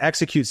think to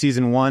execute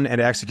season 1 and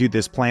to execute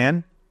this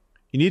plan,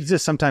 you need to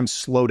just sometimes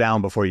slow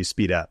down before you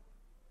speed up.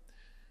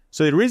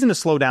 So the reason to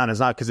slow down is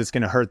not because it's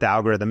going to hurt the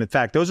algorithm. In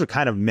fact, those are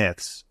kind of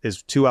myths.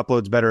 Is 2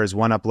 uploads better? Is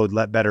 1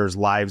 upload better? Is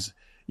lives?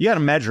 You got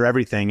to measure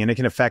everything and it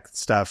can affect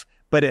stuff,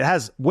 but it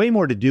has way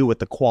more to do with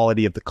the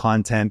quality of the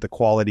content, the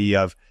quality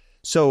of,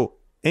 so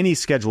any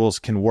schedules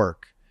can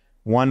work.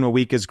 1 a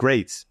week is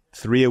great.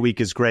 3 a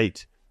week is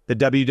great. The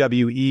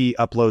WWE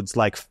uploads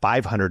like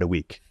 500 a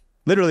week,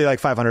 literally like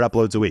 500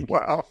 uploads a week.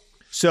 Wow.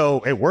 So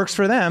it works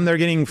for them. They're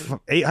getting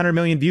 800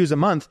 million views a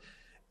month.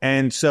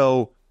 And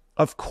so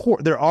of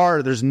course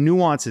there's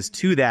nuances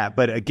to that.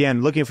 But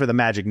again, looking for the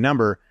magic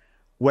number,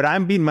 what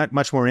I'm being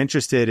much more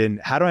interested in,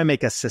 how do I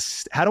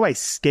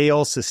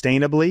scale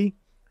sustainably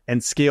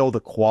and scale the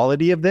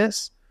quality of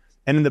this?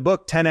 And in the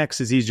book,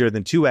 10X is Easier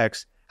Than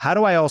 2X. How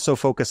do I also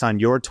focus on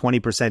your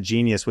 20%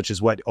 genius, which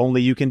is what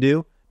only you can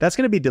do? That's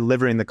going to be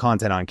delivering the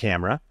content on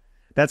camera.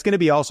 That's going to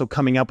be also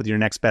coming up with your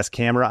next best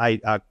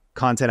camera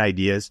content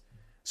ideas.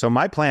 So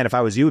my plan, if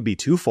I was you, would be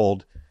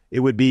twofold.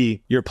 It would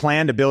be your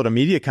plan to build a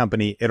media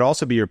company. It'd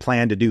also be your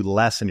plan to do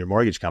less in your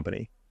mortgage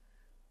company.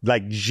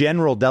 Like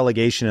general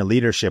delegation and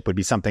leadership would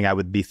be something I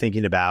would be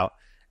thinking about.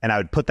 And I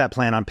would put that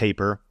plan on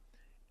paper.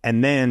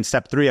 And then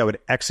step 3, I would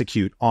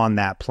execute on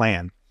that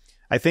plan.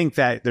 I think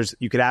that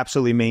you could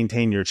absolutely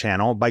maintain your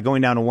channel by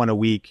going down to 1 a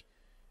week.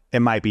 It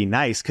might be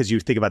nice because you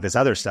think about this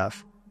other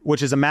stuff,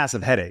 which is a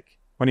massive headache.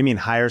 What do you mean?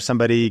 Hire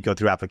somebody, go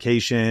through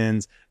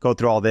applications, go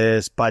through all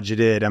this, budget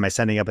it. Am I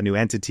setting up a new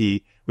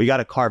entity? We got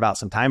to carve out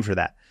some time for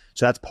that.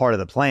 So that's part of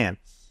the plan.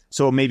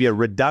 So maybe a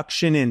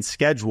reduction in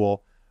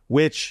schedule,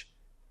 which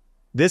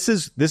this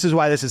is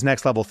why this is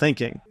next level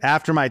thinking.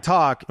 After my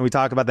talk, and we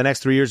talk about the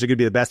next 3 years are going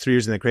to be the best 3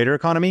 years in the creator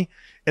economy.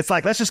 It's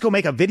like, let's just go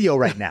make a video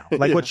right now.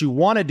 Like What you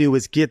want to do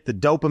is get the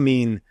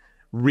dopamine,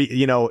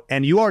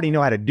 and you already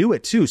know how to do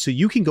it too. So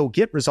you can go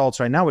get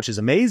results right now, which is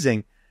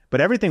amazing.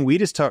 But everything we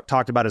just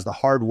talked about is the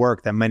hard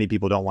work that many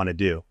people don't want to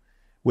do,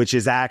 which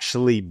is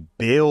actually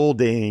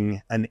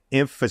building an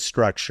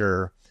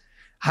infrastructure.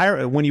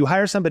 When you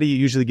hire somebody, it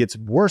usually gets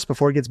worse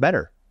before it gets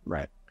better.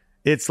 Right.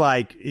 It's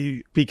like,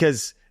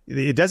 because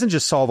it doesn't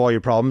just solve all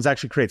your problems, it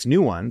actually creates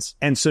new ones.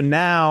 And so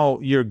now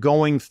you're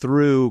going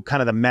through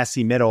kind of the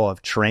messy middle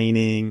of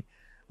training.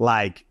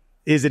 Like,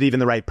 is it even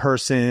the right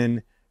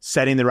person?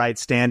 setting the right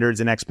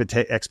standards and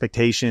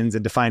expectations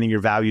and defining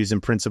your values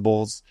and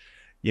principles,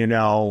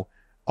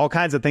 all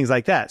kinds of things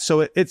like that.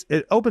 So it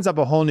opens up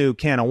a whole new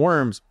can of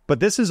worms, but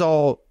this is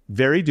all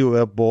very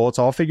doable. It's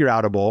all figure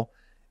outable.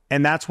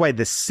 And that's why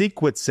the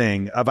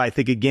sequencing of, I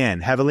think, again,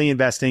 heavily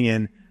investing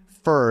in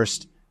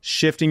first,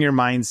 shifting your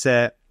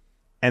mindset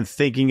and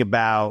thinking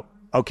about,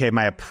 okay,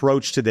 my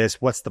approach to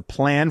this, what's the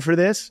plan for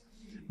this?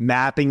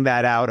 Mapping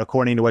that out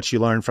according to what you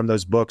learned from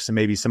those books and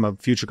maybe some of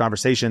future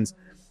conversations.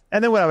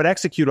 And then what I would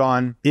execute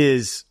on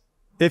is,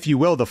 if you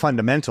will, the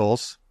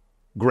fundamentals,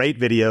 great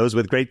videos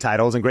with great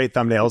titles and great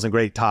thumbnails and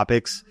great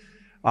topics.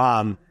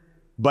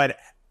 But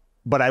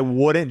I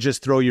wouldn't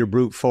just throw your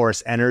brute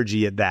force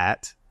energy at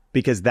that,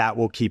 because that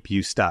will keep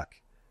you stuck.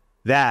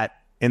 That,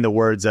 in the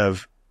words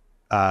of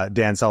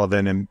Dan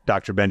Sullivan and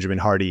Dr. Benjamin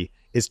Hardy,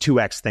 is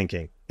 2X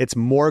thinking. It's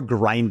more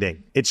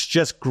grinding. It's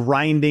just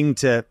grinding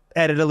to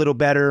edit a little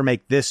better,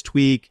 make this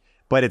tweak,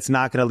 but it's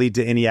not going to lead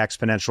to any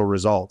exponential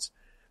results.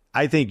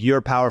 I think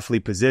you're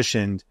powerfully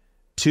positioned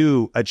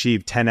to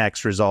achieve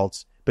 10X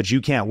results, but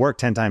you can't work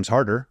 10 times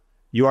harder.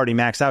 You already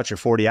maxed out your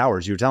 40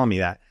 hours. You were telling me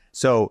that.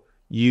 So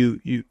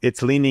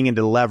it's leaning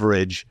into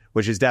leverage,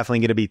 which is definitely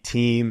going to be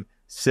team,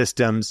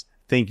 systems,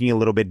 thinking a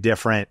little bit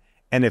different.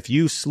 And if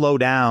you slow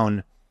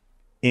down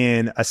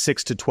in a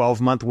 6 to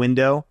 12 month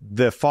window,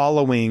 the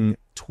following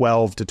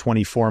 12 to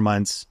 24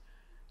 months,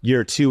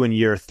 year 2 and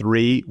year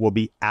 3 will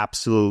be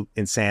absolute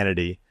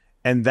insanity.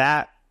 And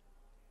that,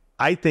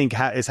 I think,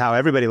 is how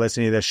everybody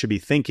listening to this should be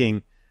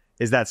thinking,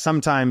 is that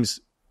sometimes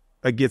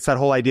it's that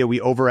whole idea we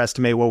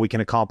overestimate what we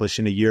can accomplish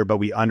in a year, but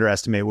we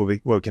underestimate what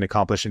we can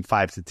accomplish in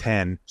 5 to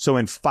 10. So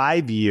in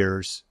 5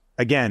 years,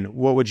 again,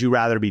 what would you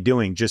rather be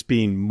doing? Just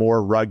being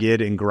more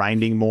rugged and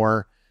grinding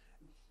more?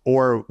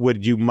 Or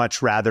would you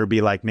much rather be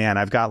like, man,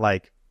 I've got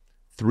like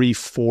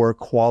 3-4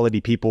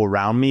 quality people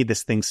around me,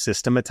 this thing's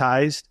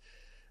systematized?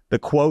 The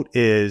quote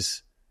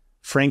is,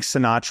 Frank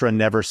Sinatra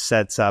never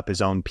sets up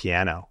his own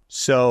piano.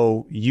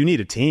 So you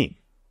need a team.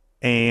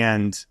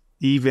 And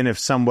even if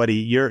somebody,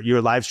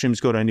 your live streams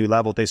go to a new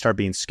level, they start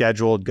being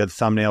scheduled, good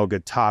thumbnail,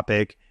 good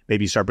topic,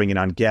 maybe you start bringing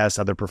on guests,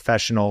 other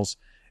professionals,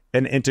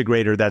 an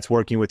integrator that's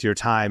working with your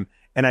time.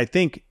 And I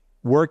think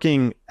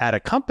working at a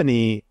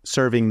company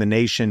serving the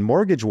nation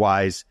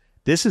mortgage-wise,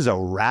 this is a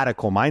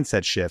radical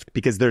mindset shift,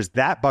 because there's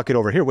that bucket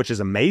over here, which is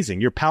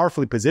amazing. You're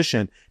powerfully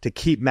positioned to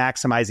keep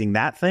maximizing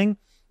that thing.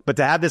 But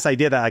to have this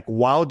idea that, like,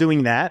 while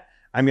doing that,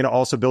 I'm going to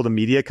also build a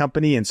media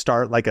company and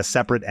start like a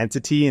separate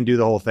entity and do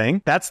the whole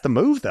thing. That's the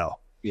move, though.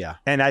 Yeah.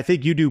 And I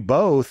think you do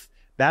both.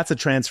 That's a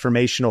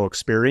transformational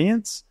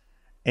experience.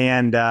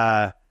 And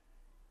I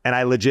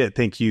legit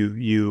think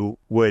you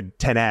would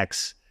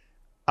 10X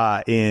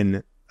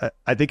in,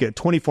 I think at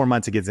 24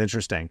 months, it gets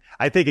interesting.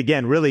 I think,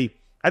 again, really,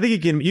 I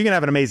think you can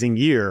have an amazing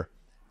year.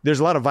 There's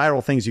a lot of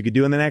viral things you could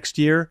do in the next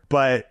year,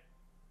 but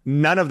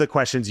none of the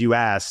questions you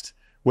asked,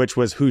 which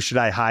was who should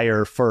I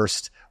hire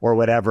first or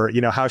whatever,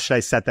 how should I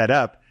set that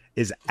up,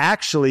 is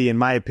actually, in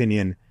my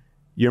opinion,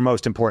 your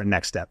most important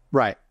next step.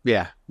 Right.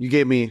 Yeah. You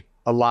gave me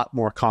a lot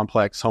more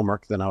complex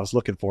homework than I was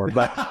looking for,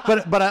 but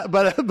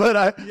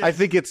I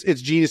think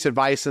it's genius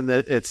advice, and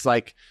that it's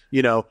like,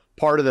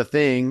 part of the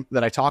thing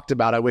that I talked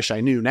about, I wish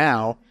I knew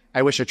now.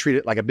 I wish I treated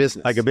it like a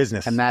business. Like a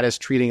business. And that is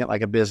treating it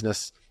like a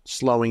business,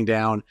 slowing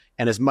down.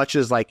 And as much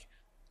as like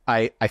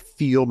I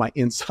feel my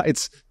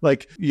insides,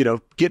 like,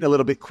 getting a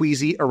little bit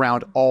queasy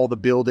around all the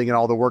building and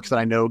all the work that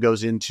I know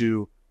goes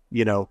into,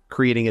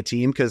 creating a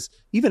team. Because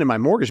even in my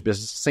mortgage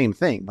business, same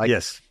thing. Like,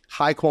 yes,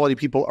 high quality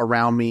people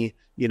around me,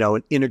 an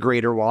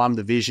integrator while I'm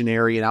the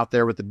visionary and out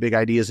there with the big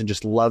ideas and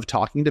just love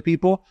talking to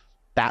people.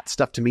 That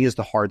stuff to me is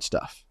the hard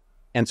stuff.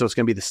 And so it's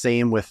going to be the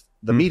same with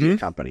the media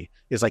company.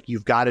 It's like,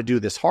 you've got to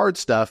do this hard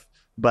stuff.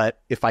 But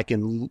if I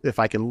can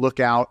look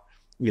out,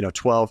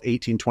 12,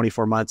 18,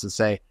 24 months and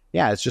say,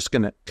 yeah, it's just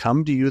going to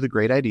come to you, the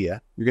great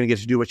idea. You're going to get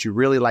to do what you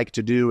really like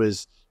to do,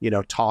 is,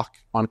 talk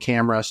on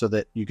camera so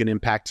that you can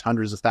impact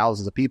hundreds of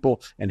thousands of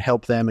people and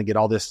help them and get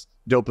all this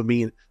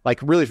dopamine. Like,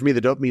 really, for me,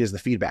 the dopamine is the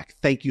feedback.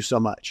 Thank you so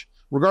much.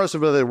 Regardless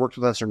of whether they worked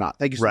with us or not.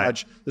 Thank you so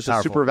much. This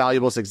is super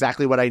valuable. It's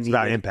exactly what I need. It's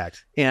about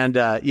impact. And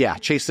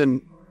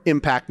chasing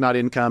impact, not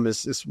income,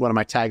 is one of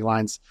my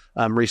taglines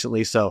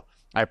recently. So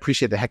I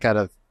appreciate the heck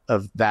out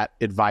of that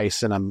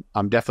advice, and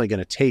I'm definitely going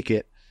to take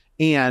it.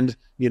 And,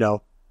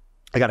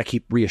 I got to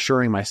keep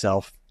reassuring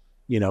myself,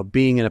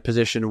 being in a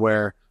position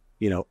where,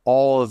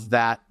 all of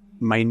that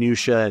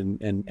minutia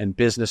and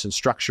business and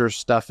structure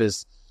stuff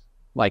is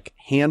like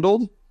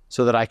handled,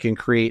 so that I can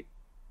create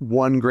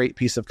one great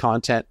piece of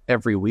content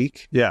every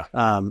week. Yeah.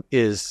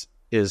 Is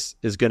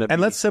going to be.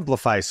 And let's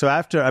simplify.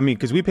 So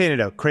because we painted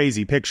a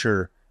crazy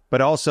picture,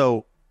 but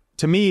also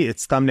to me,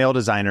 it's thumbnail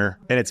designer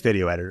and it's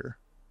video editor,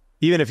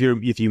 even if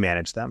you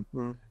manage them,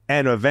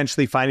 and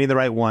eventually finding the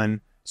right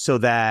one, so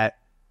that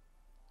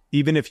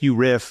even if you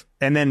riff,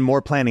 and then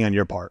more planning on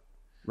your part.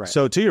 Right.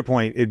 So to your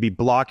point, it'd be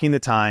blocking the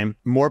time,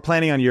 more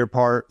planning on your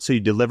part, so you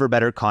deliver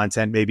better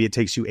content. Maybe it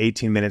takes you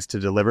 18 minutes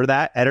to deliver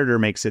that. Editor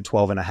makes it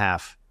 12 and a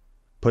half.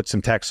 Put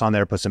some text on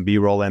there, put some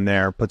B-roll in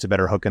there, puts a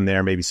better hook in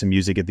there, maybe some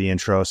music at the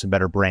intro, some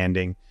better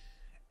branding.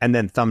 and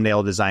then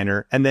thumbnail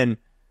designer, and then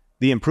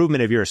the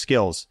improvement of your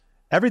skills.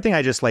 Everything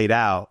I just laid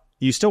out,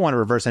 you still want to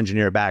reverse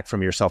engineer it back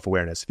from your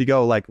self-awareness. If you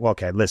go like, well,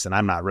 okay, listen,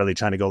 I'm not really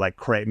trying to go like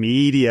create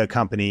media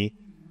company.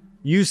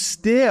 You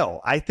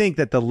still, I think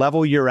that the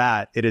level you're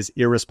at, it is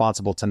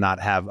irresponsible to not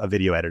have a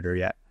video editor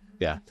yet.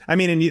 Yeah. I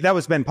mean, and that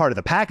was been part of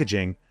the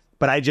packaging,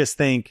 but I just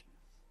think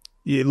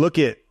you look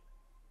at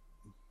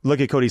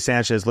Cody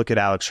Sanchez, look at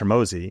Alex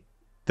Hormozi,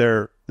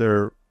 their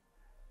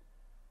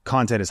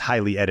content is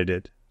highly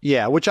edited.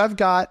 Yeah, which I've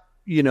got,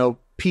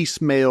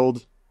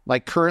 piecemealed.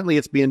 Like currently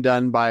it's being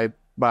done by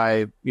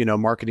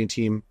marketing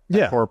team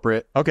at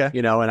corporate. Okay.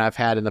 And I've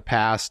had in the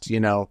past,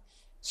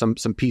 some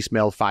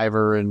piecemeal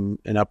Fiverr and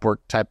Upwork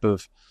type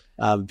of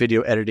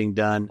video editing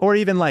done. Or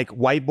even like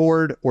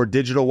whiteboard or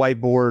digital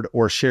whiteboard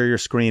or share your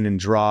screen and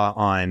draw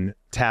on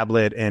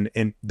tablet.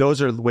 And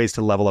those are ways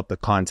to level up the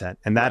content.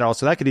 And that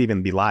could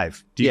even be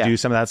live. Do you do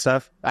some of that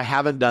stuff? I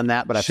haven't done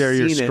that, but I've share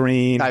seen your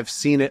screen. I've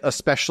seen it,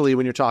 especially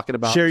when you're talking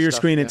about share your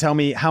screen and tell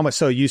me how much.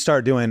 So you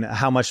start doing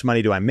how much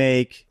money do I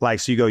make? Like,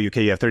 so you go,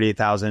 okay, you have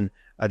 38,000.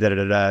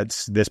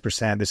 It's this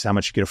percent, this is how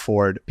much you can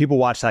afford. People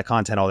watch that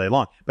content all day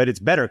long, but it's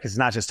better because it's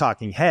not just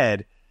talking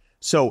head.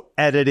 So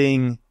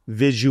editing,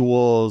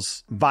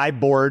 visuals, vibe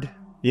board,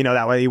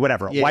 that way,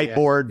 whatever,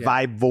 whiteboard,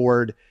 vibe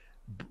board,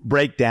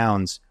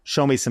 breakdowns,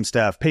 show me some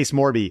stuff, Pace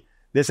Morby,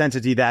 this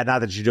entity, that, not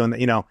that you're doing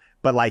that,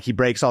 but like he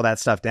breaks all that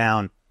stuff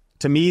down.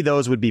 To me,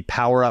 those would be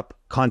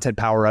content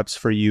power-ups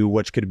for you,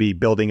 which could be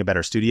building a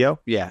better studio.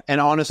 Yeah.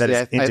 And honestly,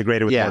 that is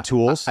integrated with more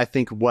tools. I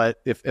think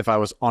if I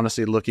was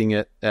honestly looking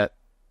at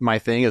my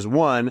thing is,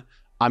 one,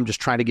 I'm just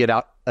trying to get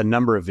out a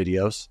number of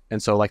videos.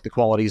 And so like the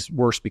quality's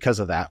worse because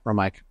of that. Where I'm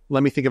like,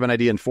 let me think of an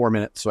idea in 4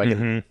 minutes so I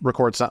can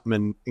record something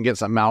and get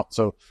something out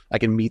so I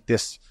can meet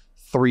this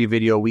 3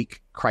 video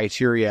week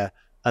criteria.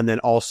 And then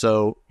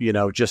also,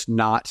 just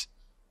not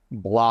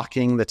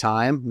blocking the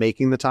time,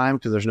 making the time,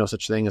 because there's no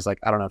such thing as like,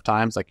 I don't have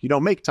time. It's like, you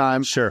don't make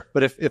time. Sure.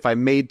 But if I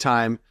made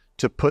time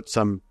to put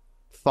some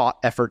thought,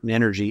 effort, and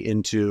energy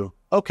into,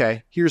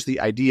 okay, here's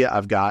the idea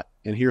I've got,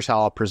 and here's how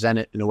I'll present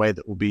it in a way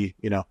that will be,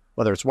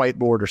 whether it's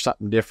whiteboard or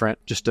something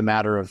different, just a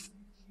matter of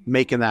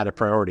making that a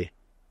priority.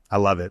 I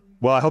love it.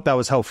 Well, I hope that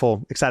was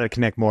helpful. Excited to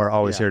connect more.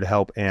 Always here to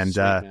help. And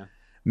sweet,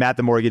 Matt,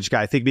 the Mortgage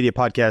Guy, Think Media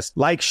Podcast.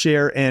 Like,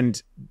 share,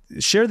 and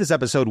share this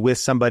episode with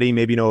somebody,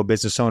 maybe a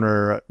business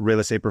owner, a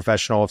real estate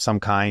professional of some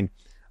kind.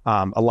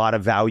 A lot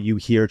of value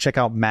here. Check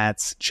out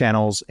Matt's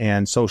channels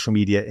and social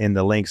media in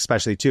the link,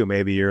 especially too.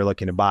 Maybe you're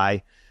looking to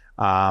buy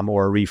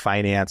or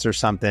refinance or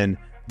something.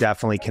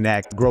 Definitely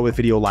connect.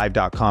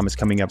 GrowWithVideoLive.com is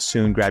coming up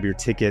soon. Grab your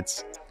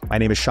tickets. My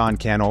name is Sean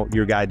Cannell,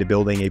 your guide to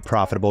building a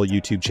profitable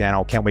YouTube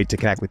channel. Can't wait to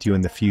connect with you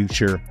in the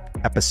future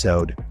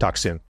episode. Talk soon.